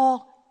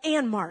Paul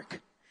and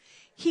Mark.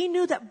 He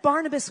knew that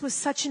Barnabas was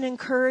such an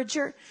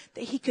encourager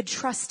that he could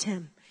trust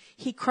him.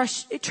 He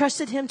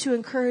trusted him to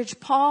encourage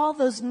Paul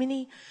those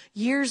many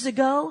years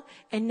ago.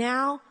 And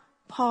now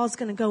Paul's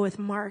going to go with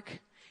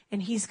Mark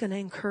and he's going to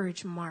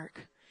encourage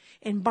Mark.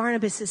 And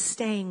Barnabas is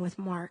staying with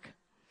Mark.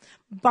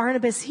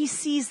 Barnabas, he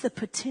sees the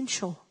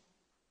potential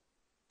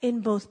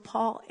in both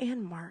Paul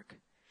and Mark.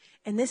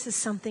 And this is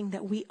something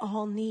that we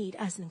all need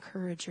as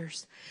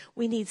encouragers.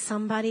 We need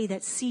somebody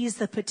that sees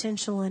the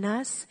potential in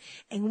us,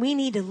 and we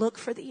need to look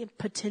for the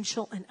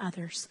potential in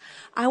others.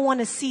 I want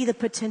to see the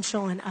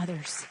potential in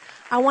others.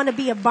 I want to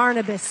be a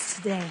Barnabas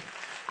today.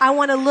 I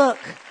want to look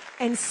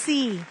and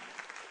see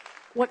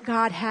what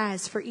God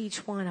has for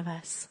each one of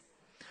us.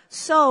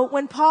 So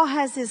when Paul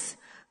has this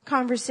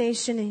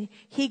conversation and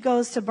he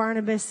goes to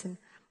Barnabas, and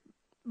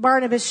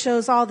Barnabas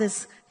shows all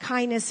this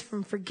kindness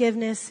from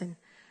forgiveness and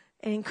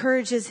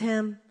encourages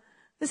him.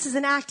 This is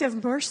an act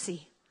of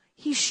mercy.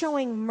 He's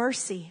showing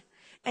mercy.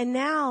 And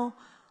now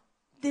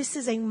this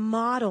is a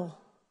model.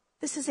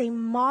 This is a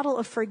model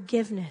of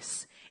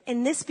forgiveness.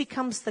 And this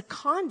becomes the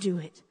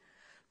conduit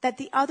that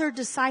the other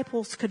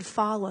disciples could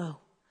follow,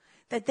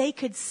 that they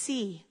could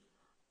see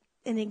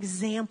an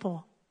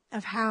example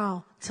of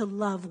how to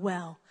love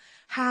well.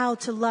 How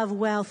to love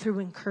well through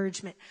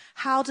encouragement.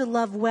 How to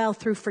love well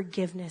through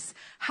forgiveness.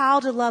 How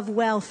to love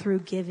well through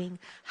giving.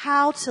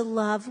 How to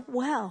love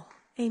well.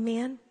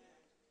 Amen.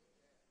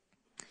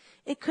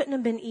 It couldn't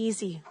have been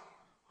easy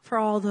for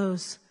all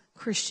those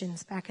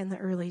Christians back in the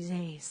early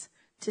days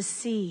to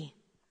see.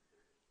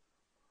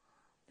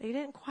 They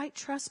didn't quite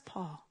trust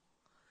Paul.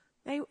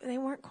 They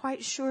weren't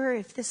quite sure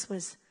if this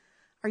was,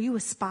 are you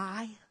a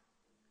spy?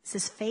 Is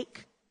this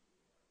fake?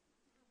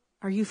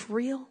 Are you for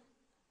real?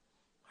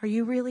 Are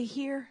you really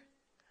here?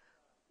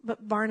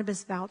 But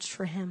Barnabas vouched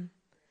for him.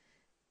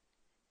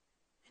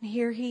 And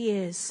here he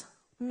is,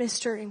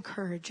 Mr.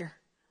 Encourager,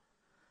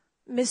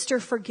 Mr.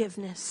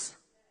 Forgiveness,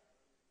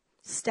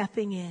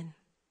 stepping in.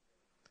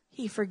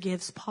 He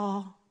forgives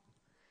Paul.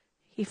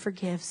 He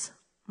forgives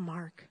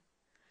Mark.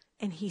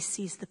 And he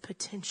sees the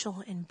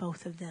potential in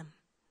both of them.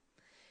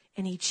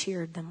 And he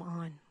cheered them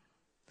on.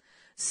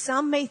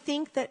 Some may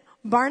think that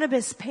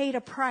Barnabas paid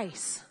a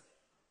price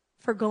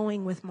for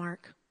going with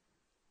Mark.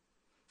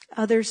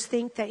 Others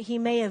think that he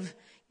may have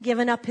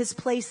given up his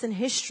place in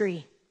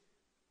history.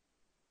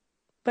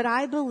 But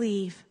I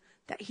believe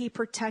that he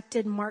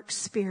protected Mark's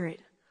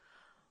spirit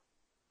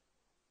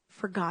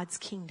for God's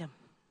kingdom.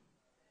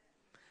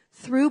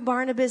 Through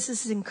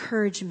Barnabas'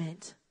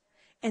 encouragement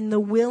and the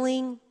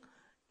willingness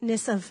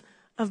of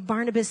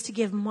Barnabas to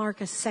give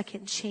Mark a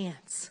second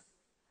chance,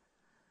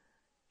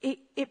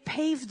 it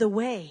paved the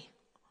way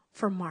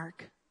for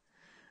Mark.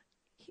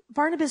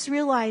 Barnabas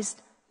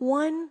realized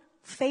one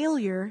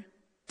failure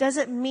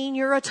doesn't mean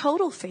you're a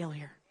total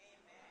failure.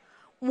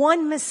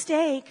 One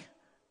mistake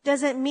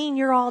doesn't mean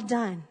you're all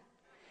done.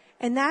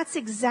 And that's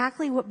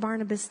exactly what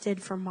Barnabas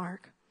did for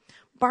Mark.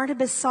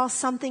 Barnabas saw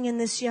something in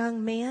this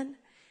young man,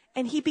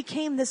 and he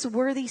became this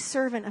worthy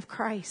servant of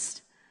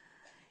Christ.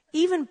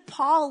 Even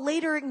Paul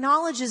later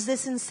acknowledges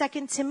this in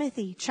 2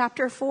 Timothy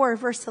chapter 4,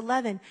 verse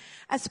 11.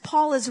 As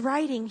Paul is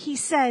writing, he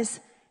says,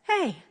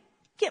 hey,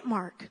 get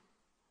Mark.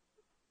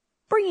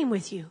 Bring him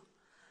with you.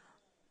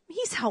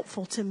 He's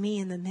helpful to me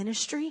in the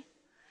ministry.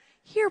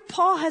 Here,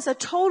 Paul has a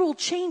total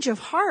change of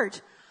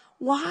heart.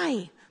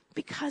 Why?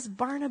 Because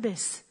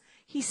Barnabas,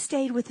 he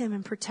stayed with him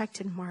and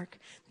protected Mark.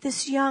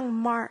 This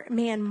young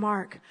man,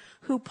 Mark,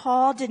 who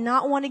Paul did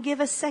not want to give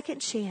a second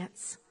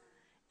chance,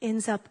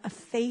 ends up a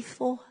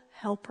faithful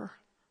helper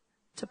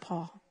to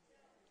Paul.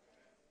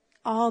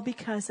 All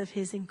because of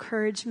his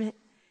encouragement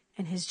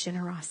and his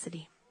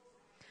generosity.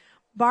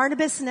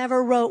 Barnabas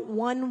never wrote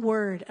one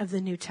word of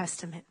the New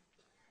Testament.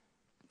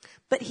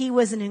 But he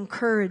was an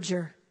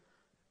encourager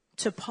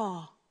to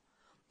Paul,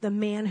 the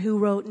man who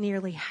wrote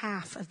nearly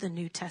half of the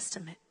New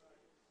Testament.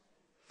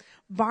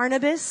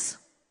 Barnabas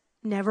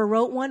never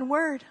wrote one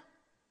word,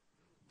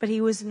 but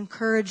he was an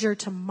encourager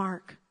to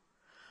Mark.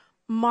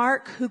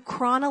 Mark, who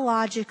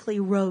chronologically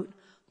wrote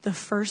the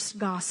first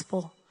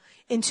gospel,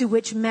 into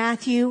which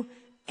Matthew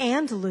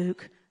and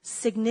Luke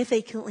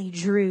significantly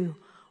drew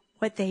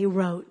what they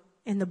wrote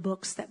in the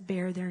books that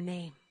bear their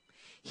name.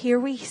 Here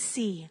we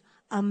see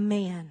a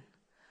man,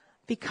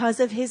 because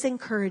of his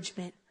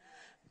encouragement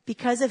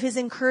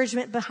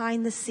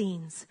behind the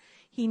scenes,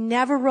 he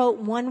never wrote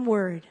one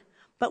word,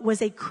 but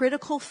was a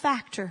critical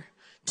factor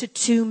to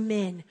two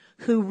men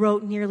who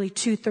wrote nearly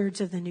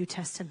 2/3 of the New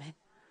Testament.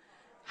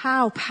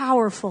 How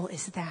powerful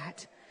is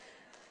that?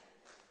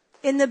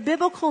 In the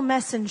biblical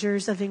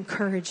messengers of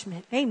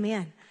encouragement,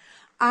 amen,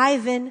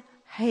 Ivan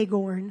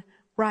Hagorn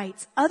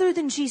writes, other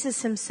than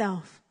Jesus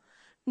himself,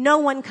 no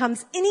one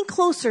comes any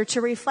closer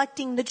to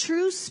reflecting the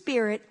true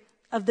spirit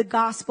of the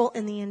gospel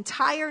in the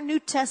entire New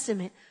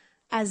Testament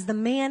as the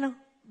man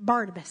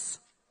Barnabas.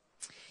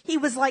 He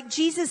was like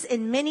Jesus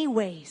in many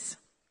ways.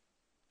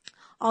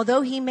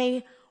 Although he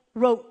may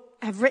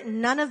have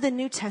written none of the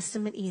New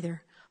Testament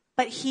either,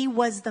 but he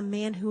was the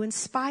man who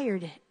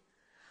inspired it.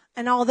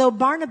 And although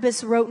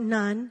Barnabas wrote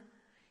none,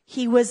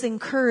 he was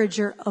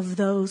encourager of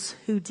those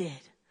who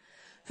did.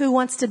 Who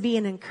wants to be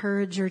an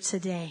encourager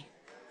today?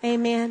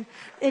 Amen.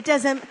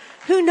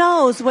 Who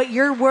knows what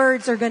your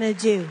words are going to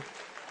do?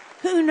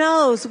 Who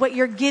knows what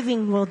your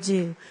giving will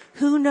do?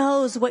 Who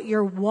knows what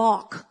your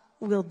walk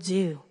will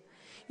do?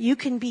 You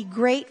can be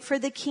great for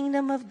the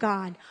kingdom of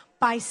God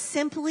by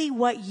simply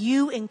what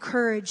you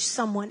encourage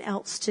someone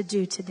else to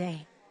do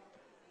today.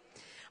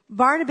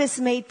 Barnabas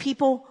made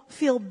people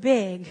feel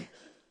big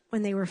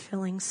when they were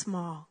feeling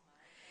small.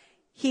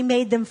 He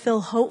made them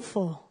feel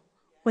hopeful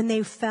when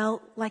they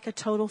felt like a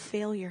total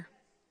failure.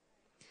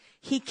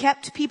 He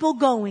kept people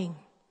going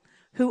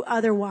who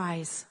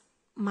otherwise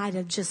might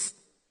have just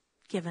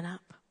given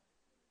up.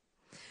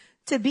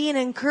 To be an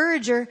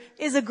encourager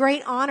is a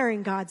great honor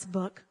in God's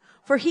book,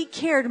 for he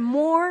cared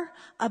more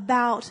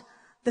about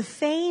the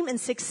fame and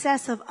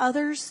success of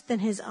others than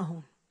his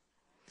own.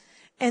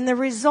 And the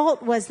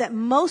result was that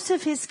most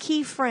of his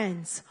key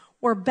friends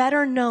were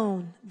better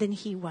known than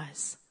he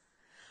was.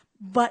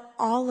 But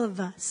all of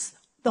us,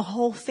 the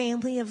whole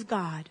family of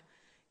God,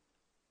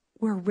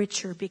 were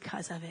richer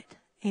because of it.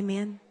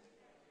 Amen.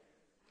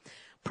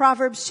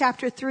 Proverbs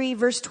chapter 3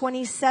 verse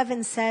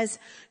 27 says,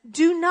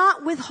 do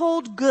not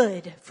withhold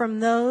good from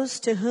those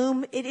to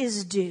whom it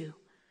is due,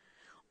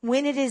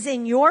 when it is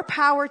in your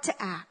power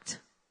to act.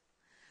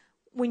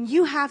 When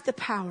you have the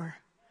power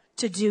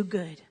to do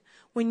good,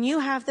 when you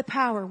have the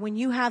power, when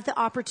you have the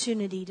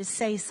opportunity to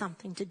say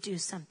something, to do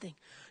something,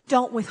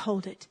 don't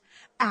withhold it.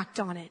 Act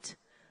on it.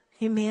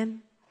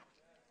 Amen.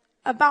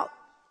 About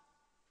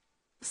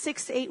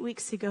 6 to 8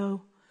 weeks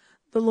ago,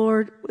 the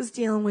Lord was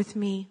dealing with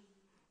me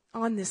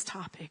on this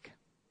topic,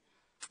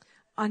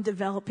 on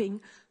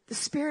developing the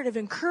spirit of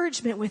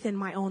encouragement within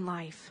my own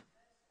life.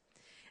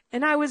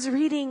 And I was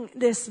reading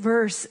this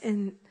verse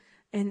in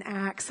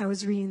Acts. I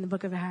was reading the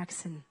book of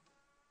Acts, and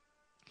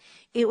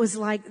it was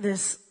like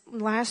this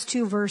last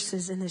two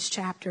verses in this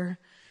chapter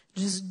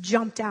just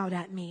jumped out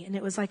at me. And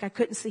it was like I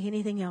couldn't see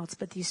anything else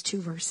but these two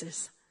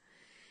verses.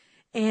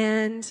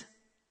 And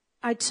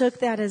I took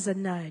that as a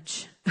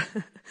nudge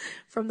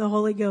from the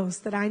Holy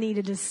Ghost that I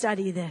needed to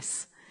study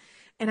this.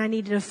 And I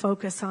needed to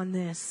focus on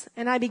this.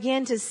 And I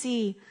began to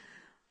see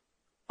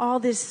all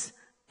this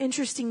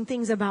interesting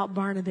things about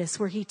Barnabas,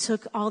 where he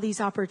took all these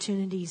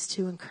opportunities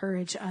to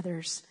encourage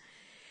others.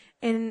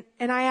 And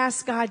I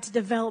asked God to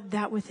develop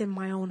that within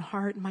my own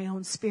heart and my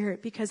own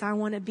spirit, because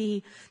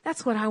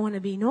that's what I want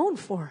to be known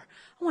for.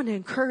 I want to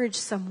encourage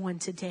someone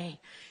today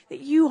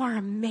that you are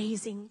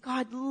amazing.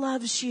 God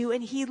loves you,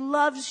 and he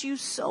loves you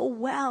so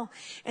well,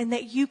 and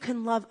that you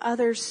can love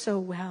others so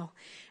well.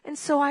 And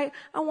so I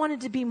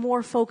wanted to be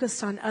more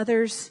focused on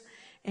others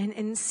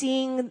and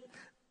seeing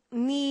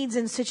needs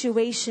and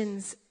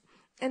situations.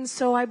 And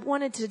so I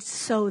wanted to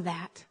sow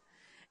that.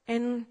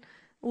 And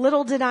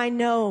little did I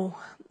know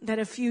that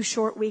a few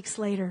short weeks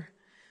later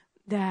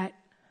that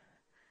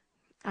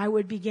I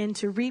would begin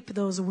to reap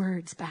those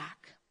words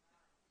back.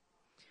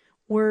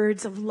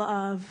 Words of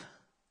love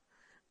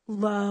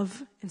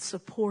and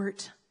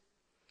support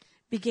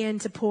began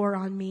to pour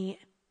on me.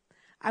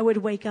 I would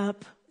wake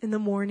up in the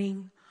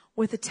morning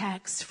with a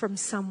text from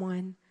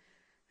someone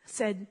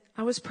said,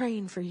 I was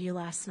praying for you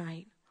last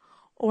night.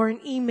 Or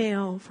an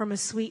email from a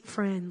sweet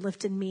friend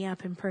lifted me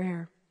up in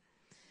prayer.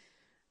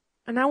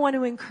 And I want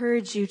to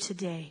encourage you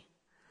today.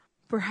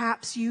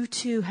 Perhaps you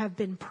too have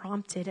been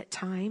prompted at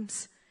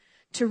times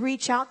to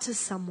reach out to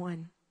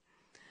someone.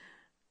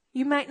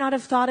 You might not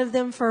have thought of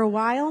them for a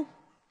while,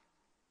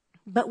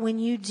 but when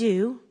you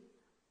do,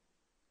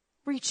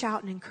 reach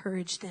out and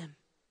encourage them.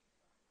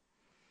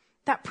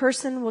 That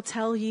person will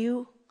tell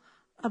you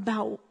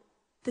about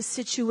the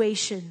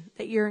situation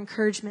that your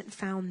encouragement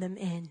found them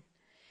in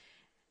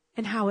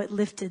and how it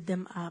lifted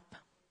them up.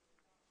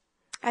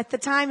 At the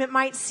time, it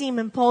might seem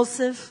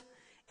impulsive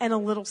and a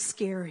little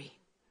scary.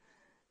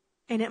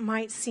 And it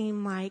might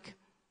seem like,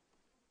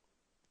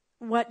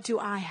 what do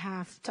I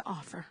have to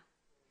offer?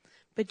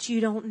 But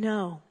you don't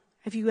know.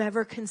 Have you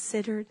ever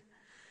considered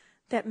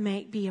that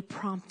might be a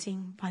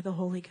prompting by the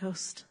Holy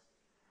Ghost?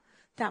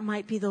 That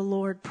might be the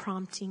Lord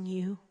prompting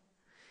you.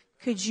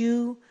 Could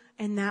you,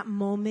 in that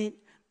moment,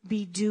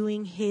 be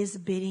doing his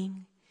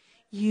bidding?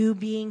 You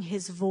being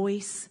his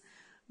voice,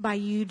 by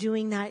you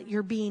doing that,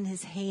 you're being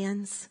his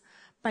hands.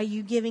 By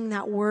you giving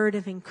that word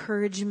of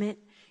encouragement,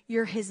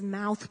 you're his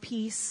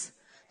mouthpiece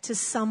to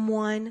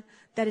someone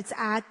that it's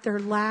at their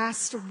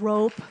last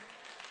rope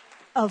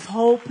of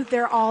hope.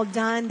 They're all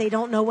done. They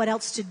don't know what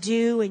else to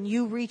do. And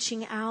you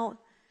reaching out,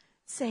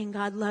 saying,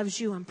 God loves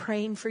you. I'm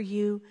praying for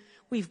you.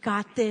 We've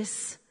got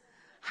this.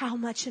 How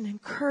much an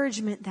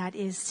encouragement that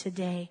is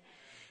today.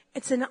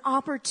 It's an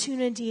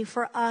opportunity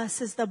for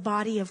us as the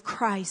body of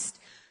Christ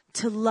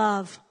to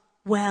love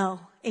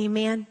well.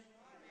 Amen.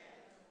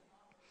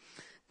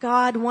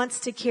 God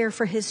wants to care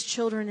for his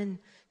children in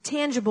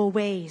tangible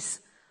ways.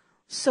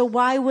 So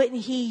why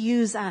wouldn't he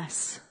use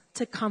us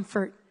to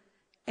comfort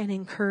and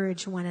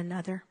encourage one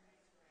another?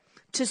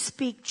 To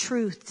speak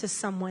truth to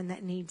someone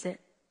that needs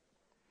it.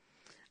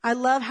 I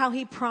love how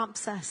he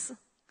prompts us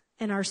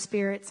in our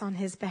spirits on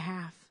his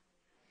behalf.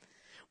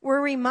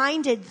 We're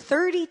reminded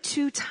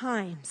 32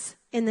 times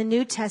in the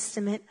New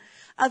Testament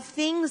of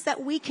things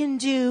that we can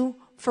do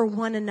for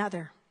one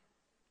another.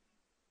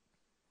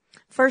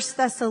 1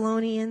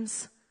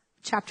 Thessalonians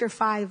chapter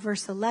 5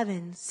 verse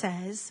 11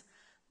 says,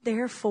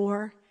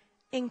 therefore,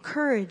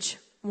 encourage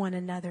one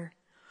another.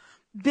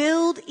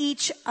 Build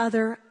each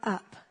other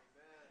up,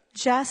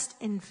 just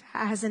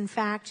as in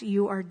fact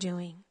you are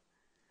doing.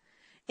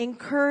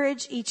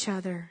 Encourage each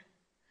other.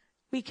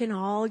 We can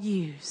all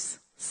use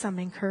some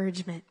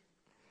encouragement.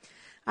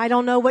 I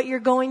don't know what you're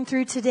going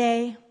through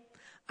today.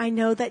 I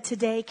know that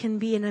today can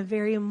be a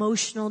very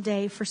emotional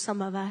day for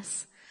some of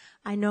us.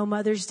 I know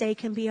Mother's Day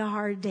can be a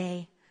hard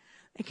day.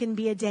 It can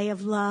be a day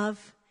of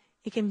love.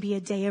 It can be a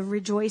day of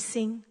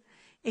rejoicing.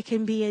 It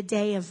can be a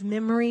day of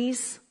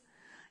memories.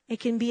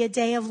 It can be a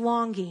day of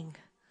longing.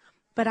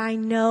 But I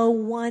know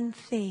one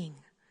thing.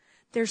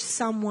 There's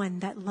someone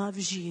that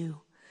loves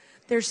you.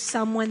 There's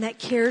someone that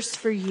cares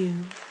for you.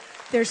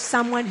 There's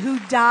someone who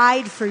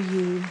died for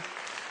you.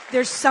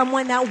 There's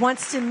someone that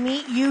wants to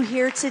meet you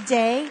here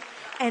today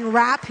and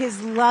wrap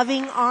his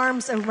loving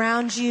arms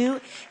around you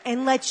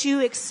and let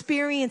you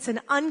experience an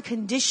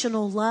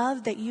unconditional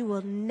love that you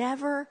will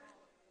never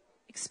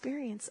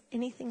experience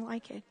anything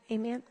like it.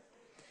 Amen.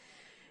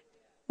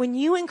 When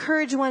you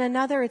encourage one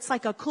another, it's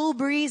like a cool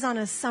breeze on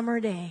a summer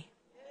day.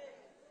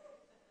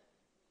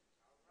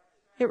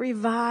 It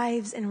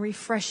revives and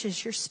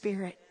refreshes your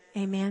spirit.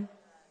 Amen.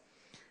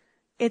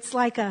 It's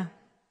like a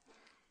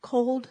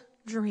cold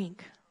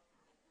drink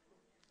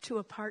to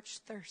a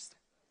parched thirst.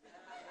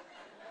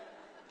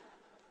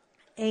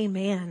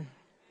 Amen.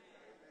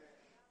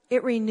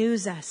 It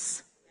renews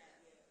us.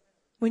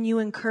 When you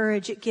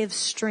encourage, it gives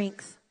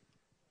strength.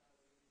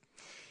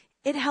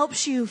 It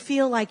helps you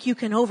feel like you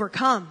can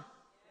overcome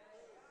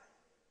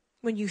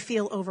when you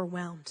feel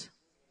overwhelmed.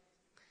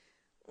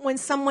 When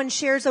someone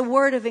shares a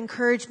word of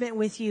encouragement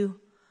with you,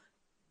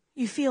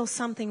 you feel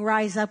something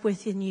rise up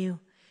within you.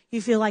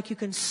 You feel like you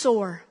can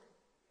soar,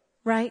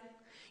 right?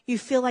 You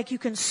feel like you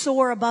can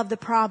soar above the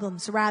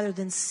problems rather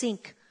than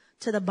sink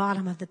to the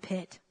bottom of the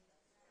pit.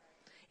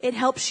 It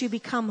helps you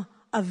become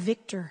a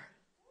victor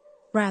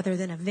rather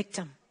than a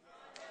victim.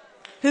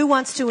 Who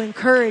wants to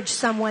encourage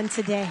someone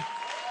today?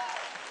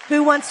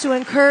 Who wants to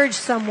encourage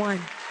someone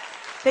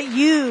that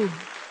you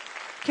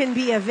can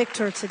be a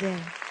victor today?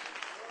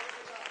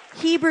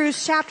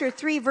 Hebrews chapter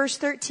 3 verse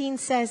 13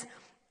 says,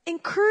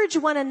 encourage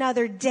one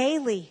another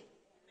daily,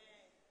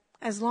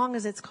 as long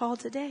as it's called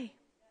today.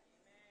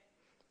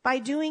 By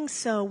doing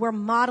so, we're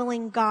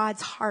modeling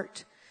God's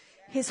heart,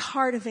 his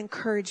heart of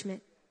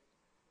encouragement.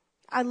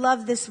 I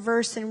love this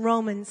verse in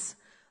Romans.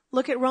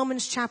 Look at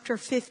Romans chapter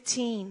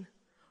 15,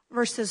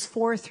 verses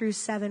 4 through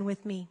 7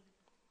 with me.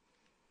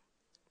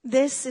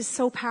 This is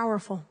so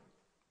powerful.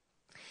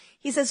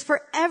 He says,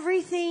 for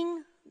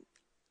everything,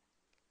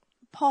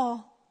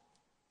 Paul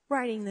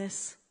writing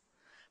this,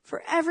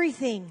 for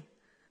everything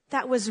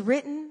that was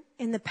written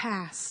in the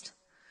past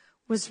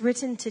was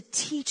written to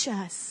teach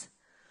us,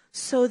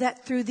 so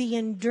that through the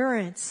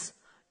endurance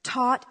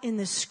taught in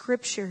the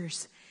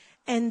scriptures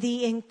and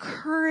the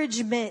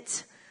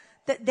encouragement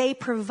that they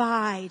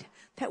provide,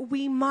 that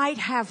we might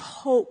have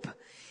hope.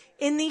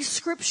 In these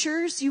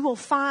scriptures, you will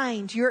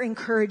find your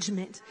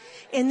encouragement.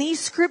 In these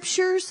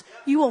scriptures,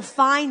 you will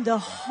find the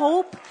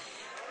hope,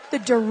 the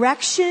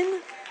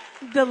direction,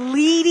 the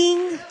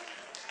leading,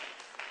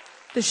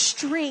 the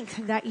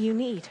strength that you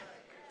need.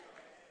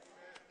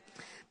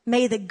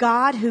 May the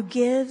God who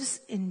gives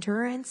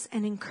endurance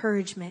and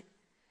encouragement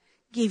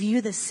give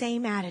you the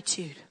same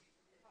attitude.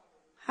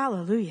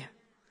 Hallelujah.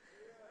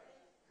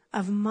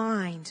 Of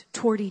mind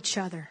toward each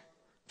other,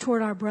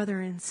 toward our brother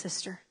and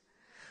sister.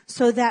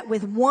 So that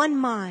with one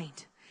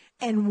mind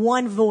and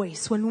one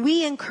voice, when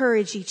we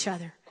encourage each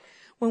other,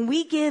 when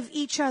we give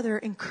each other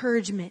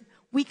encouragement,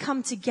 we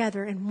come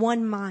together in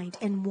one mind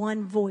and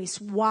one voice.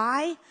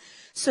 Why?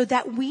 So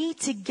that we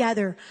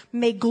together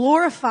may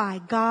glorify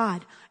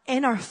God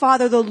and our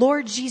Father, the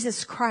Lord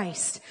Jesus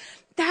Christ.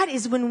 That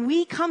is when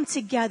we come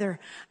together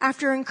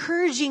after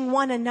encouraging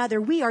one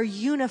another, we are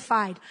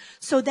unified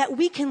so that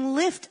we can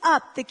lift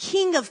up the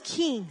King of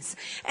Kings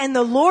and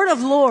the Lord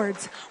of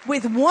Lords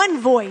with one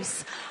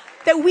voice,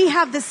 that we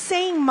have the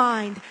same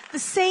mind, the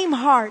same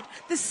heart,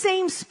 the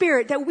same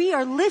spirit, that we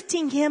are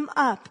lifting him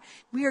up.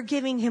 We are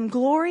giving him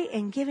glory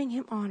and giving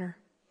him honor.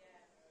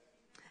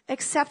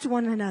 Accept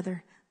one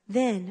another,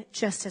 then,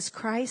 just as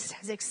Christ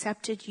has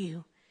accepted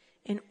you,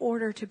 in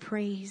order to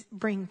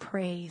bring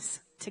praise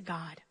to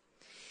God.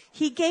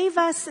 He gave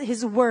us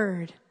his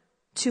word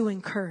to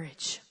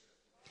encourage.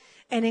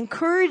 And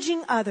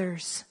encouraging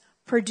others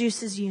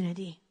produces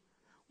unity,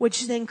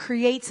 which then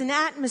creates an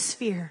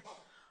atmosphere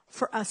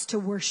for us to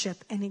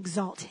worship and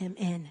exalt him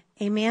in.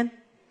 Amen?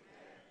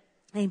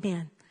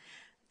 Amen.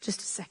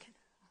 Just a second.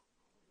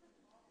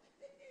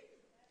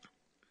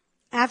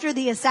 After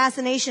the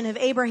assassination of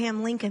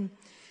Abraham Lincoln,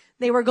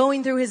 they were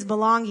going through his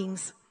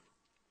belongings.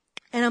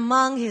 And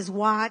among his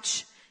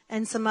watch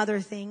and some other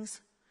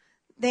things,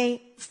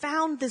 they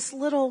found this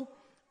little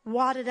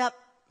wadded up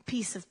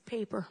piece of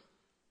paper.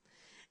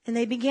 And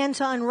they began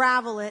to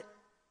unravel it.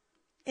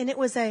 And it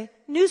was a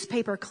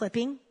newspaper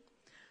clipping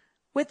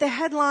with the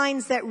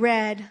headlines that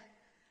read,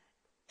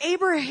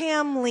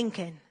 Abraham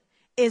Lincoln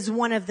is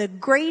one of the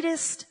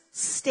greatest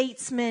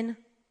statesmen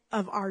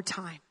of our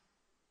time.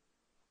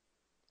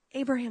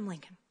 Abraham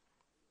Lincoln.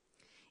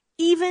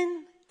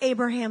 Even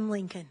Abraham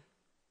Lincoln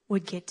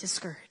would get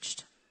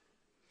discouraged.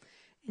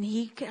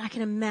 And I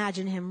can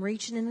imagine him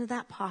reaching into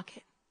that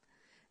pocket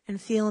and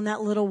feeling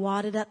that little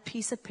wadded up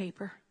piece of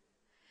paper.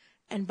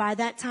 And by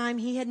that time,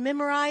 he had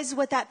memorized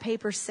what that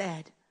paper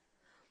said.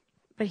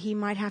 But he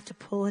might have to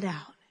pull it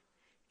out,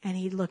 and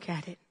he'd look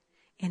at it,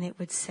 and it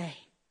would say,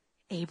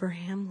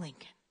 Abraham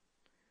Lincoln,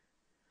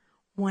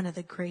 one of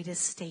the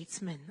greatest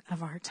statesmen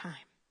of our time.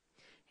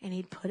 And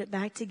he'd put it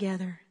back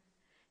together,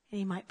 and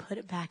he might put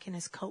it back in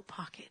his coat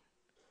pocket.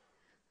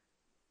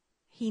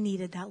 He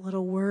needed that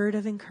little word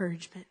of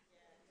encouragement.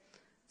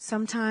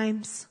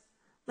 Sometimes,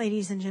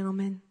 ladies and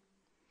gentlemen,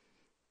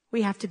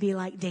 we have to be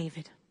like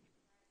David.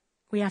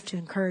 We have to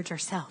encourage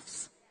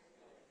ourselves.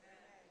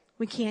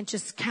 We can't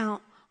just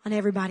count on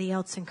everybody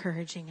else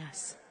encouraging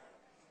us,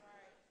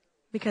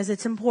 because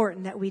it's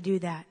important that we do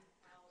that.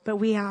 But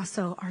we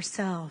also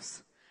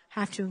ourselves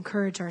have to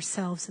encourage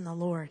ourselves in the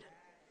Lord.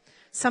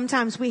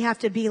 Sometimes we have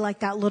to be like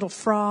that little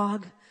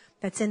frog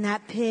that's in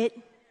that pit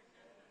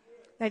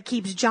that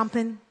keeps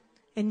jumping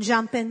and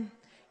jumping.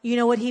 You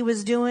know what he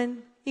was doing?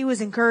 He was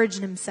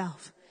encouraging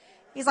himself.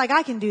 He's like,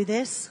 I can do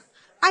this.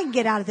 I can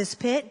get out of this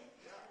pit.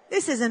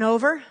 This isn't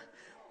over.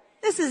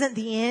 This isn't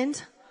the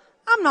end.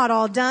 I'm not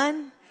all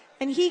done.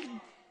 And you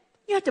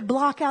have to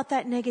block out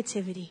that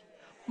negativity.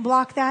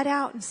 Block that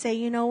out and say,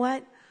 you know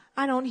what?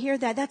 I don't hear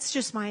that. That's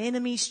just my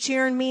enemies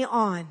cheering me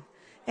on.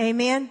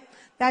 Amen.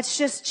 That's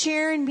just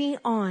cheering me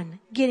on,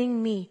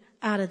 getting me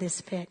out of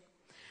this pit.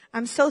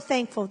 I'm so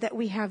thankful that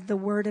we have the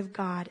Word of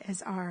God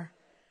as our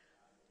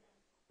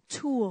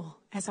tool,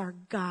 as our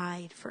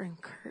guide for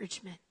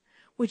encouragement.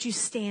 Would you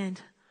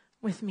stand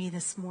with me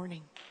this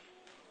morning?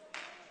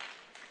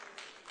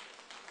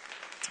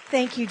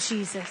 Thank you,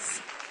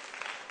 Jesus.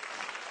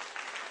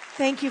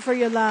 Thank you for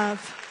your love.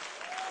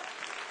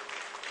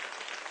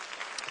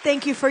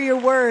 Thank you for your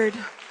word.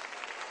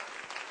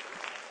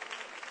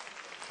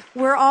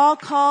 We're all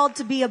called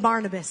to be a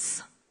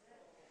Barnabas.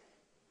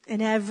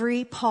 And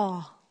every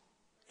Paul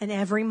and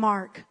every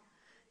Mark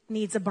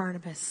needs a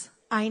Barnabas.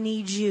 I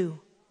need you.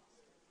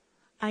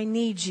 I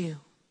need you.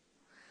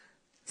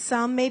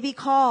 Some may be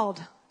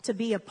called to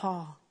be a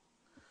Paul.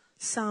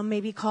 Some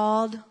may be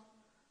called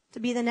to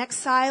be the next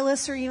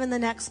Silas or even the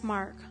next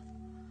Mark.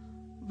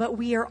 But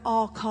we are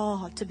all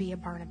called to be a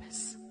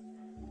Barnabas.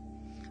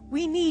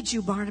 We need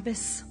you,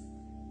 Barnabas.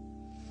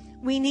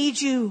 We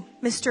need you,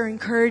 Mr.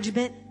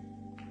 Encouragement.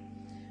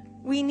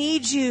 We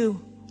need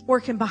you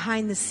working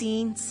behind the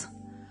scenes.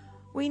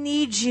 We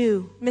need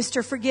you,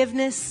 Mr.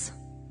 Forgiveness.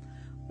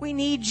 We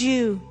need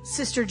you,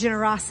 Sister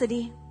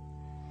Generosity.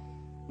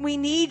 We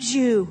need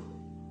you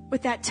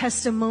with that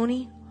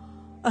testimony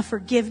of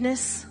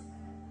forgiveness,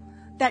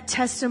 that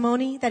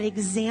testimony, that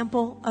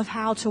example of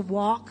how to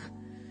walk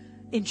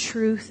in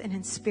truth and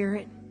in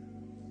spirit.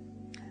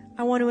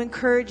 I want to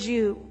encourage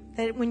you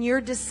that when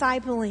you're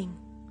discipling,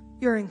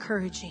 you're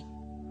encouraging.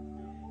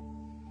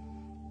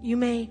 You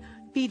may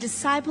be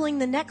discipling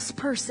the next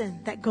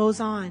person that goes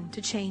on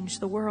to change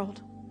the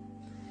world,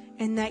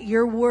 and that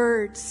your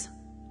words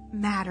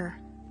matter.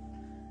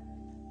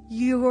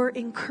 Your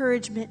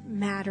encouragement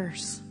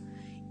matters.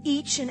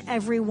 Each and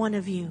every one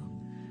of you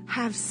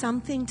have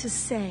something to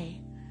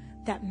say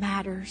that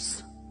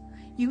matters.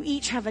 You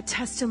each have a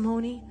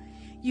testimony.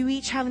 You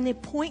each have a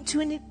point to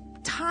a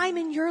time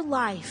in your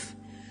life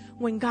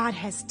when God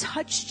has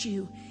touched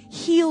you,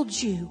 healed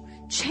you,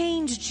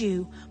 changed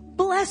you,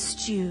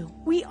 blessed you.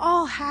 We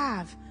all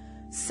have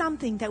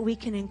something that we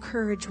can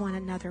encourage one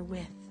another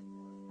with.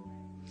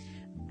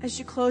 As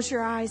you close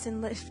your eyes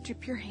and lift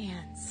up your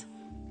hands,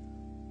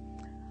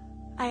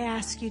 I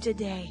ask you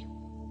today,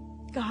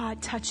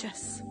 God, touch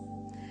us.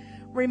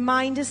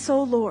 Remind us,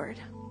 oh Lord,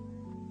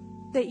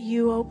 that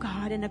you, oh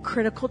God, in a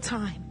critical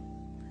time,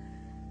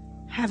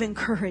 have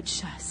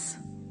encouraged us.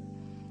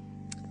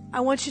 I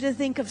want you to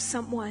think of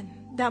someone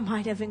that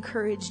might have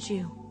encouraged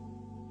you.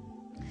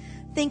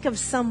 think of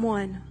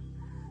someone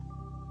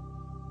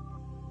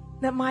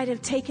that might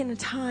have taken the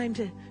time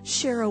to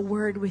share a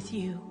word with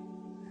you.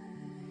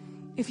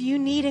 If you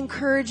need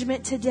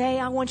encouragement today,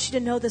 I want you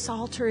to know this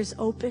altar is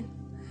open,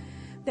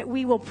 that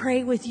we will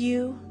pray with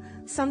you.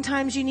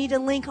 Sometimes you need to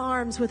link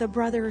arms with a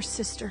brother or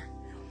sister.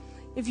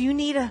 If you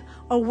need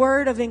a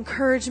word of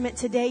encouragement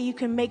today, you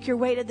can make your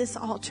way to this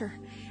altar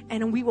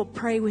and we will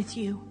pray with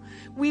you.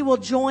 We will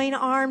join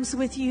arms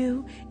with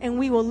you and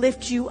we will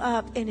lift you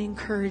up in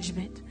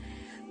encouragement.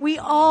 We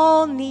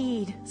all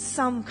need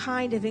some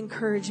kind of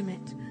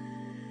encouragement.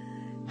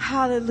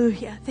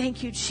 Hallelujah.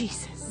 Thank you,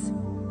 Jesus.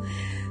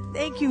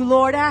 Thank you,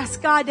 Lord.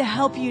 Ask God to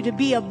help you to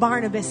be a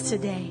Barnabas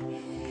today.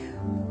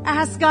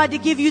 Ask God to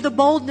give you the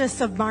boldness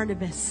of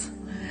Barnabas.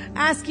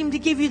 Ask Him to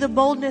give you the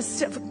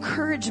boldness of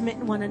encouragement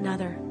in one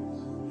another.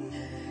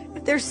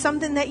 If there's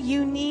something that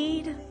you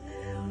need,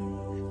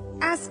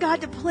 ask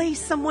God to place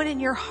someone in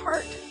your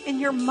heart, in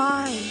your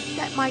mind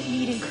that might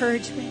need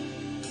encouragement.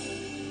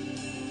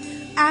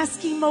 Ask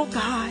Him, oh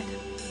God,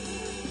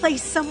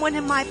 place someone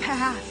in my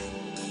path.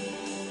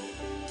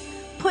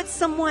 Put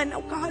someone,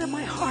 oh God, in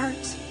my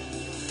heart.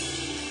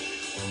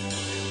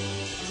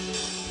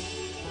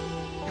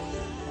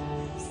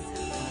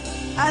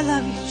 I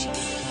love you,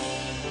 Jesus.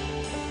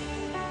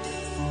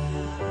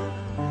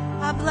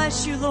 I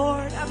bless you,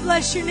 Lord. I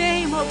bless your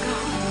name, oh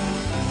God.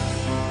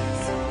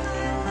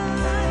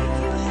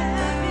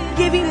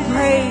 Give Him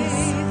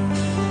praise.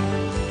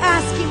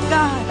 Ask Him,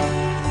 God.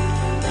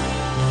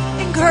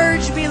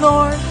 Encourage me,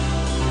 Lord.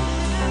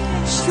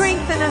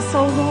 Strengthen us,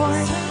 oh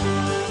Lord.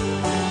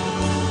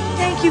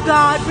 Thank you,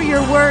 God, for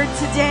your word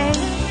today.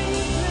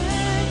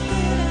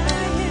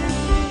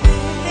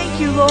 Thank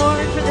you,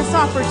 Lord, for this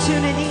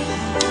opportunity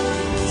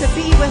to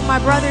be with my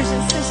brothers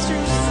and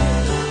sisters.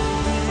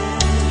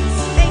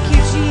 Thank you,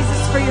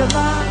 Jesus, for your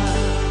love.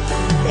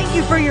 Thank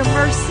you for your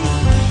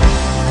mercy.